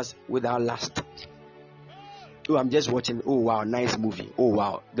materials without lust. Oh, I'm just watching. Oh, wow, nice movie. Oh,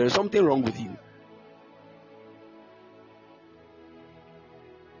 wow. There is something wrong with you.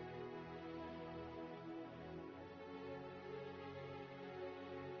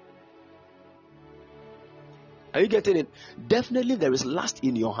 Are you getting it? Definitely there is lust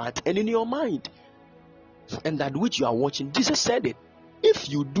in your heart and in your mind. And that which you are watching, Jesus said it. If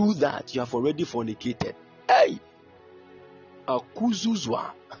you do that, you have already fornicated. Hey!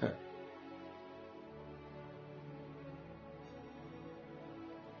 Akuzuzwa.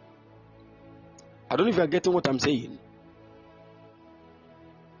 I don't know if you are getting what I'm saying.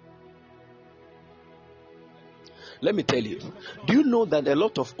 Let me tell you. Do you know that a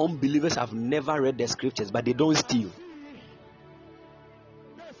lot of unbelievers have never read the scriptures, but they don't steal?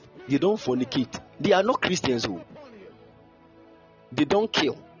 They don't fornicate. They are not Christians. They don't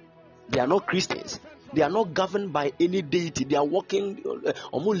kill. They are not Christians. They are not governed by any deity. They are walking,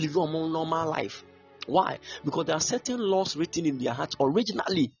 almost living a normal life. Why? Because there are certain laws written in their hearts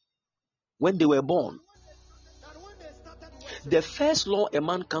originally when they were born. The first law a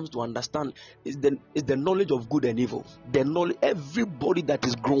man comes to understand is the knowledge of good and evil. The knowledge, everybody that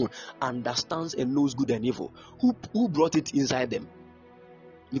is grown understands and knows good and evil. Who brought it inside them?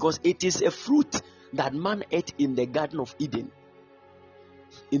 Because it is a fruit that man ate in the Garden of Eden.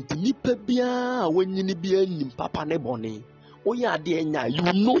 You know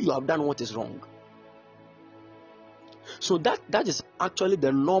you have done what is wrong. So that is actually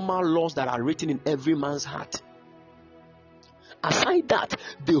the normal laws that are written in every man's heart. Aside that,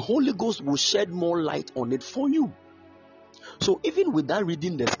 the Holy Ghost will shed more light on it for you. So even without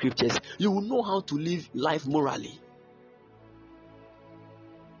reading the scriptures, you will know how to live life morally.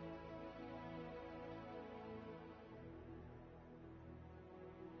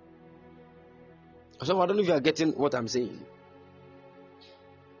 So I don't know if you are getting what I'm saying.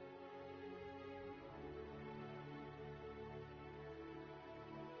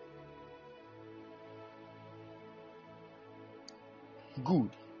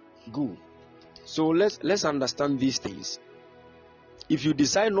 Good. So let's understand these things. If you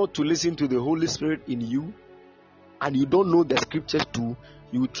decide not to listen to the Holy Spirit in you, and you don't know the scriptures too,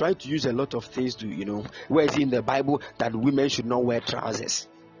 you try to use a lot of things to, where is it in the Bible that women should not wear trousers?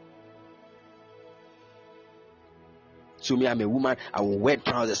 So me, I'm a woman, I will wear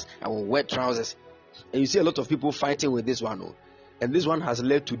trousers. And you see a lot of people fighting with this one. And this one has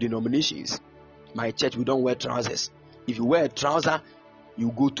led to denominations. My church, we don't wear trousers. If you wear a trouser, you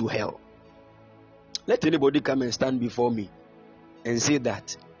go to hell. Let anybody come and stand before me and say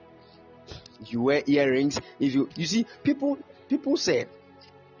that. If you wear earrings, you see, people said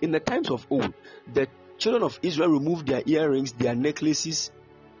in the times of old, the children of Israel removed their earrings, their necklaces,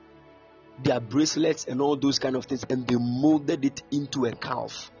 their bracelets, and all those kind of things, and they molded it into a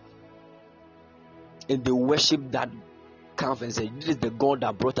calf. And they worshipped that calf and said, this is the God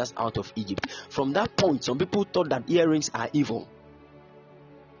that brought us out of Egypt. From that point, some people thought that earrings are evil.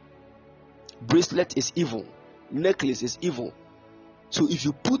 Bracelet is evil. Necklace is evil. So if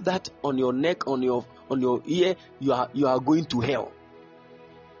you put that on your neck, on your ear, you are going to hell.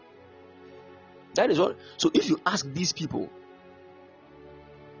 That is what. So if you ask these people,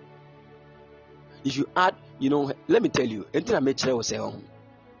 if you add, let me tell you,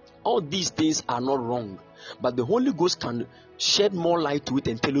 all these things are not wrong, but the Holy Ghost can shed more light to it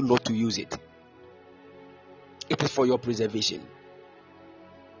and tell you not to use it. It is for your preservation.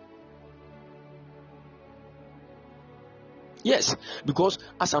 Yes, because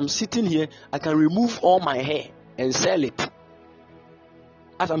as I'm sitting here, I can remove all my hair and sell it.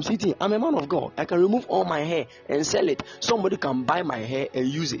 As I'm sitting, I'm a man of God. I can remove all my hair and sell it. Somebody can buy my hair and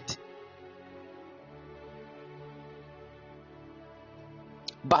use it.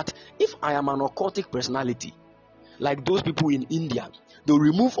 But if I am an occultic personality, like those people in India, they'll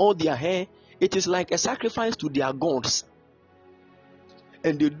remove all their hair. It is like a sacrifice to their gods.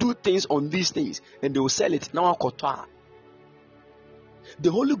 And they do things on these things, and they will sell it. Now, the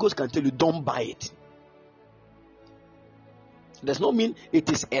Holy Ghost can tell you, don't buy it. Does not mean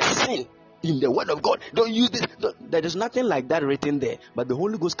it is a sin in the Word of God. Don't use this. There is nothing like that written there. But the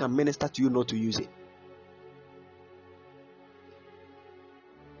Holy Ghost can minister to you not to use it.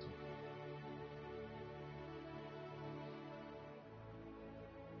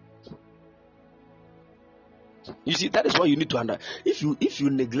 You see, that is what you need to understand. If you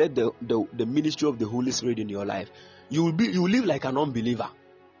neglect the ministry of the Holy Spirit in your life, you will live like an unbeliever.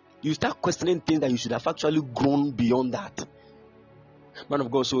 You start questioning things that you should have actually grown beyond that. Man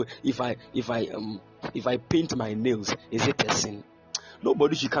of God, so if I paint my nails, is it a sin?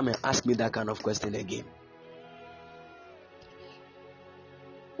 Nobody should come and ask me that kind of question again.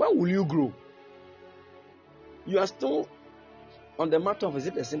 When will you grow? You are still on the matter of is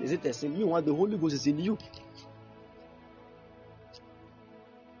it a sin? Is it a sin? Meanwhile, the Holy Ghost is in you.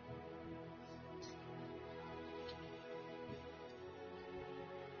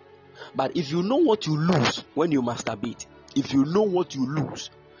 But if you know what you lose when you masturbate, if you know what you lose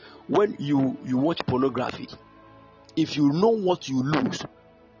when you watch pornography, if you know what you lose,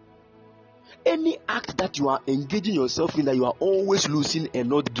 any act that you are engaging yourself in that you are always losing and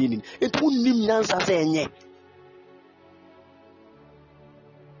not gaining, it won't mean answer.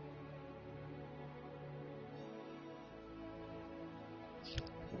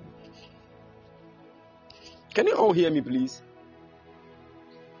 Can you all hear me, please?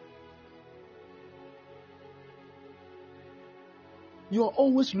 You are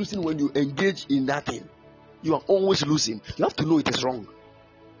always losing when you engage in that thing. You are always losing. You have to know it is wrong.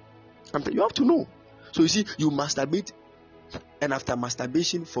 You have to know. So you see, you masturbate and after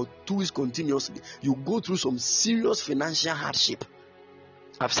masturbation for 2 weeks continuously, you go through some serious financial hardship.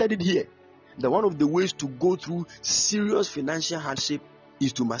 I've said it here that one of the ways to go through serious financial hardship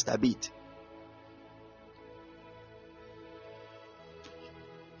is to masturbate.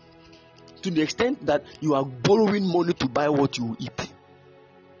 To the extent that you are borrowing money to buy what you eat.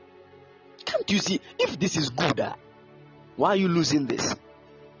 Can't you see? If this is good, why are you losing this?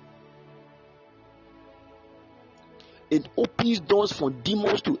 It opens doors for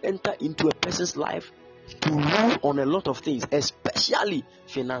demons to enter into a person's life to rule on a lot of things, especially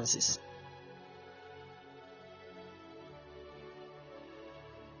finances.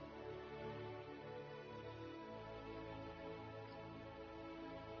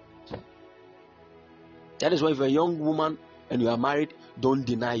 That is why if you're a young woman and you are married, don't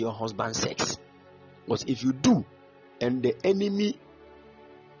deny your husband sex. Because if you do, and the enemy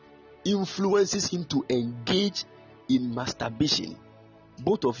influences him to engage in masturbation,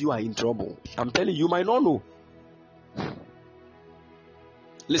 both of you are in trouble. I'm telling you, you might not know.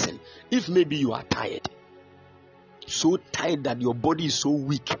 Listen, if maybe you are tired, so tired that your body is so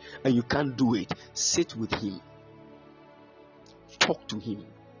weak and you can't do it, sit with him. Talk to him.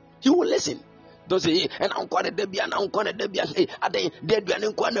 He will listen. Don't say, and I'm going to Debbie, and I'm going to Debbie, and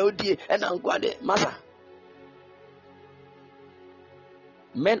I'm going to Masa.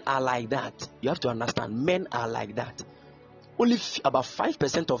 Men are like that. You have to understand, men are like that. Only about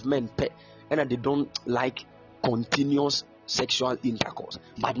 5% of men and they don't like continuous sexual intercourse.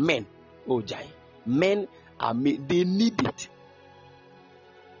 But men, oh Jai, men are made, they need it.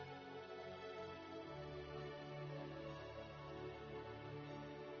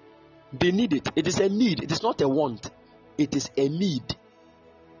 They need it. It is a need. It is not a want. It is a need.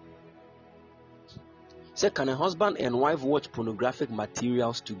 Say, can a husband and wife watch pornographic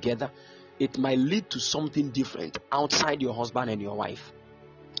materials together? It might lead to something different outside your husband and your wife.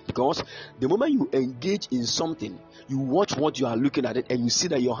 Because the moment you engage in something, you watch what you are looking at it and you see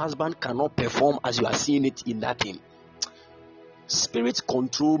that your husband cannot perform as you are seeing it in that thing. Spirits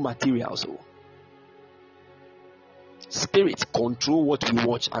control materials. Spirits control what we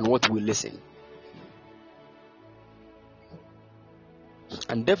watch and what we listen.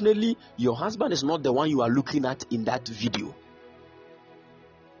 And definitely, your husband is not the one you are looking at in that video.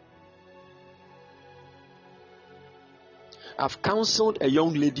 I've counseled a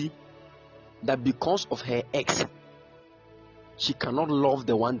young lady that because of her ex, she cannot love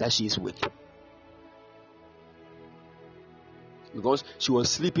the one that she is with. Because she was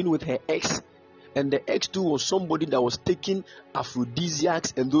sleeping with her ex, and the ex too was somebody that was taking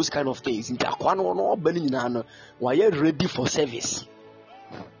aphrodisiacs and those kind of things. Were you ready for service?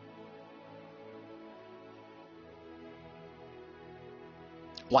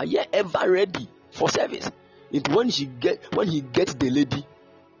 Were you ever ready for service? When he gets the lady,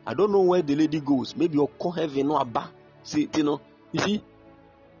 I don't know where the lady goes. Maybe you'll call heaven or Abba. See, you see,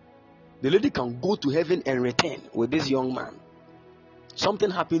 the lady can go to heaven and return with this young man.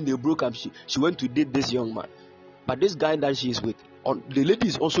 Something happened, they broke up. She went to date this young man. But this guy that she is with, the lady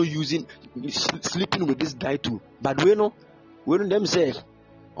is also sleeping with this guy too. But we know themselves.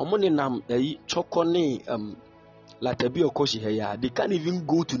 They can't even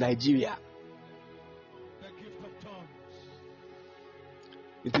go to Nigeria.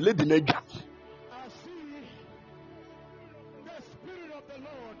 It's a lady nega.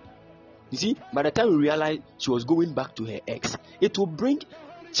 You see, by the time we realized she was going back to her ex, it will bring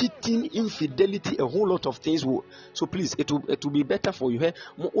cheating, infidelity, a whole lot of things. So please, it will be better for you.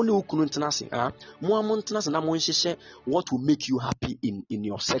 What will make you happy in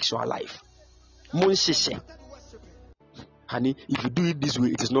your sexual life? Honey, if you do it this way,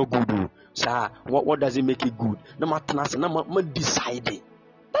 it is not good. So what does it make it good? Decide.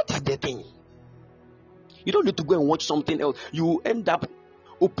 That is the thing. You don't need to go and watch something else. You end up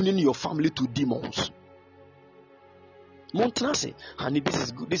opening your family to demons. Honey, this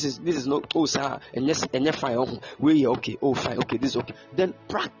is good. This is not. Oh, sir, and yes, fine. We're okay. Oh, fine. Okay, this is okay. Then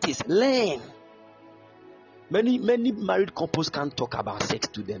practice, learn. Many married couples can't talk about sex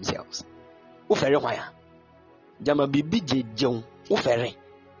to themselves.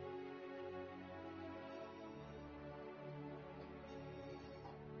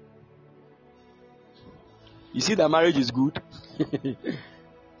 You see that marriage is good.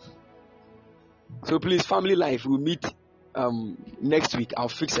 So please, family life, we'll meet next week. I'll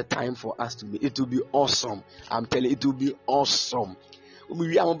fix a time for us to meet. It will be awesome. I'm telling you, it will be awesome.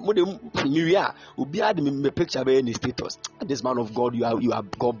 This man of God, you are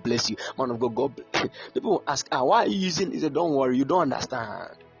God bless you. Man of God, people will ask, why are you using? He said, don't worry, you don't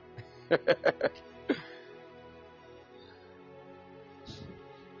understand.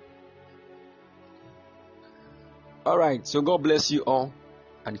 All right, so God bless you all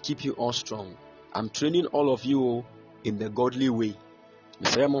and keep you all strong. I'm training all of you in the godly way.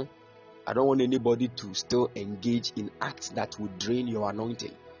 Mr. Emo, I don't want anybody to still engage in acts that would drain your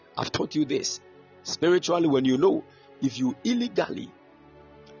anointing. I've taught you this. Spiritually, when you know, if you illegally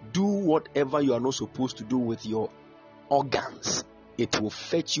do whatever you are not supposed to do with your organs, it will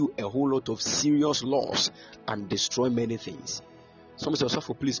fetch you a whole lot of serious loss and destroy many things. Someone says,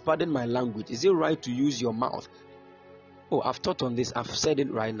 "Suffer, please pardon my language. Is it right to use your mouth?" Oh, I've taught on this. I've said it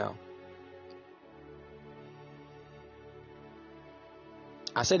right now.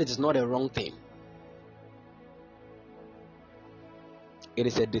 I said it is not a wrong thing. It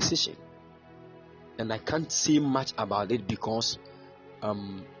is a decision. And I can't say much about it because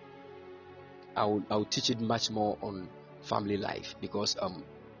I'll teach it much more on family life because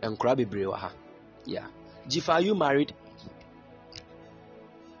yeah. Jifa, are you married?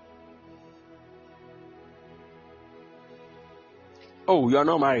 Oh, you are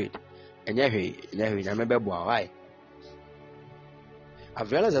not married. And why? I've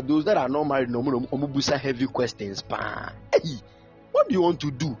realized that those that are not married no more heavy questions. Hey, what do you want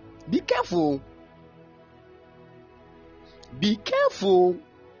to do? Be careful. Be careful.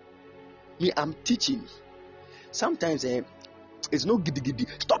 Me, I'm teaching. Sometimes it's no giddy.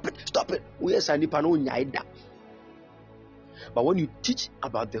 Stop it. But when you teach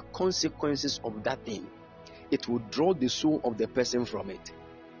about the consequences of that thing, it will draw the soul of the person from it.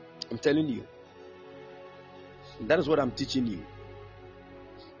 I'm telling you. That is what I'm teaching you.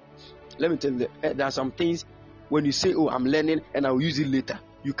 Let me tell you, there are some things when you say, "Oh, I'm learning and I'll use it later."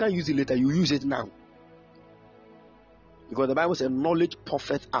 You can't use it later. You use it now. Because the Bible says, "Knowledge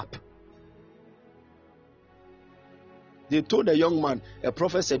puffeth up." They told a young man, a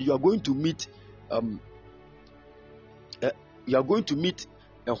prophet said, you are going to meet a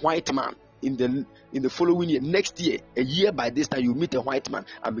white man in the following year. Next year, a year by this time, you meet a white man.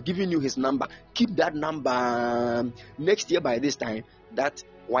 I'm giving you his number. Keep that number. Next year by this time, that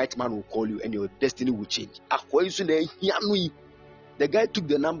white man will call you and your destiny will change. The guy took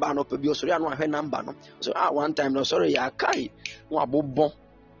the number and so one time, no, sorry, I can't. Number,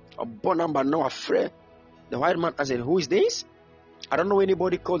 no, afraid. The white man said, "Who is this? I don't know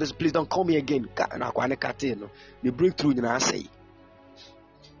anybody called this. Please don't call me again." The breakthrough in our say.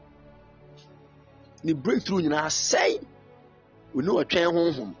 The breakthrough in our say. We know a train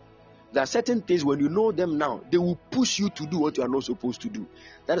home. There are certain things when you know them now, they will push you to do what you are not supposed to do.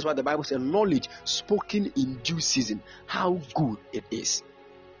 That is why the Bible says, "Knowledge spoken in due season." How good it is.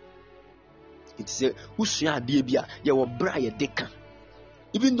 It says,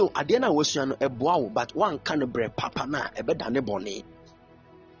 even though Adena was a bow, but one kind of bread papa na a bed than a bonnet.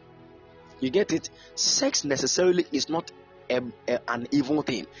 You get it? Sex necessarily is not an evil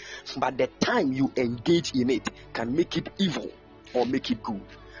thing, but the time you engage in it can make it evil or make it good.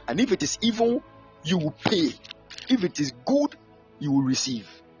 And if it is evil, you will pay. If it is good, you will receive.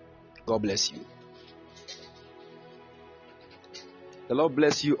 God bless you. The Lord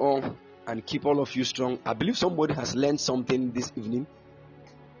bless you all and keep all of you strong. I believe somebody has learned something this evening.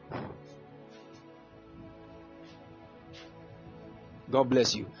 God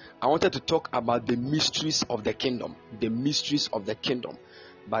bless you. I wanted to talk about the mysteries of the kingdom. The mysteries of the kingdom.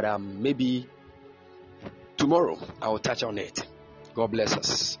 But maybe tomorrow I will touch on it. God bless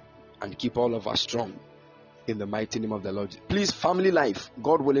us and keep all of us strong in the mighty name of the Lord. Please, family life,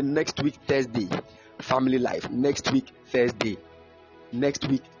 God willing, next week Thursday. Family life, next week Thursday. Next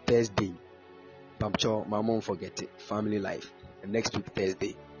week Thursday. Pamcho, my mom forget it. Family life. And next week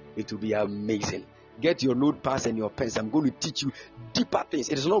Thursday. It will be amazing. Get your notepads and your pens. I'm going to teach you deeper things.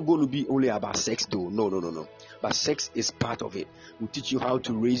 It is not going to be only about sex though. No. But sex is part of it. We'll teach you how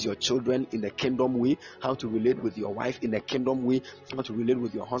to raise your children in the kingdom way, how to relate with your wife in the kingdom way, how to relate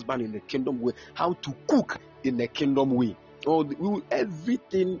with your husband in the kingdom way, how to cook in the kingdom way.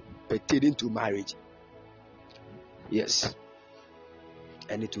 Everything pertaining to marriage. Yes.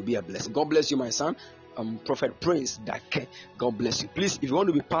 And it will be a blessing. God bless you, my son. Prophet Prince Dake. God bless you. Please, if you want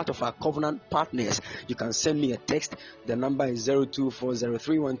to be part of our covenant partners, you can send me a text. The number is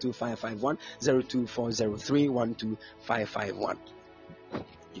 0240312551, 0240312551.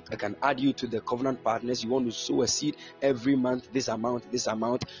 I can add you to the covenant partners. You want to sow a seed every month, this amount,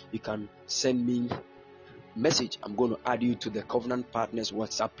 you can send me message. I'm going to add you to the covenant partners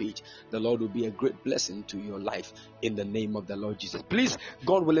WhatsApp page. The Lord will be a great blessing to your life in the name of the Lord Jesus. Please,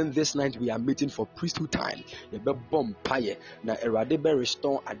 God willing, this night we are meeting for priesthood time. Na erade be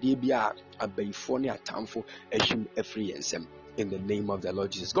restore adebia abayfo atamfo ehim efri yensem in the name of the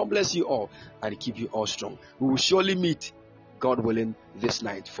Lord Jesus. God bless you all and keep you all strong. We will surely meet, God willing, this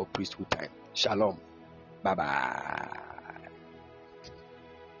night for priesthood time. Shalom. Bye bye.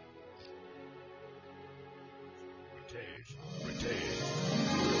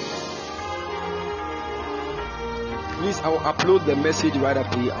 Please, I'll upload the message right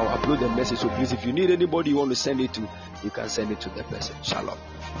after here. I'll upload the message. So please, if you need anybody you want to send it to, you can send it to the person. Shalom.